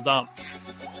Final Dump.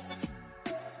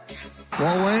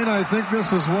 Well, Wayne, I think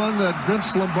this is one that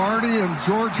Vince Lombardi and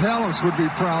George Hallis would be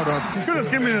proud of. You could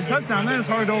have given me the touchdown. Then it's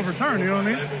hard to overturn. You know what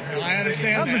I mean? I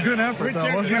understand. That was a good effort,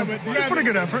 though, wasn't it? It was a pretty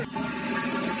good effort.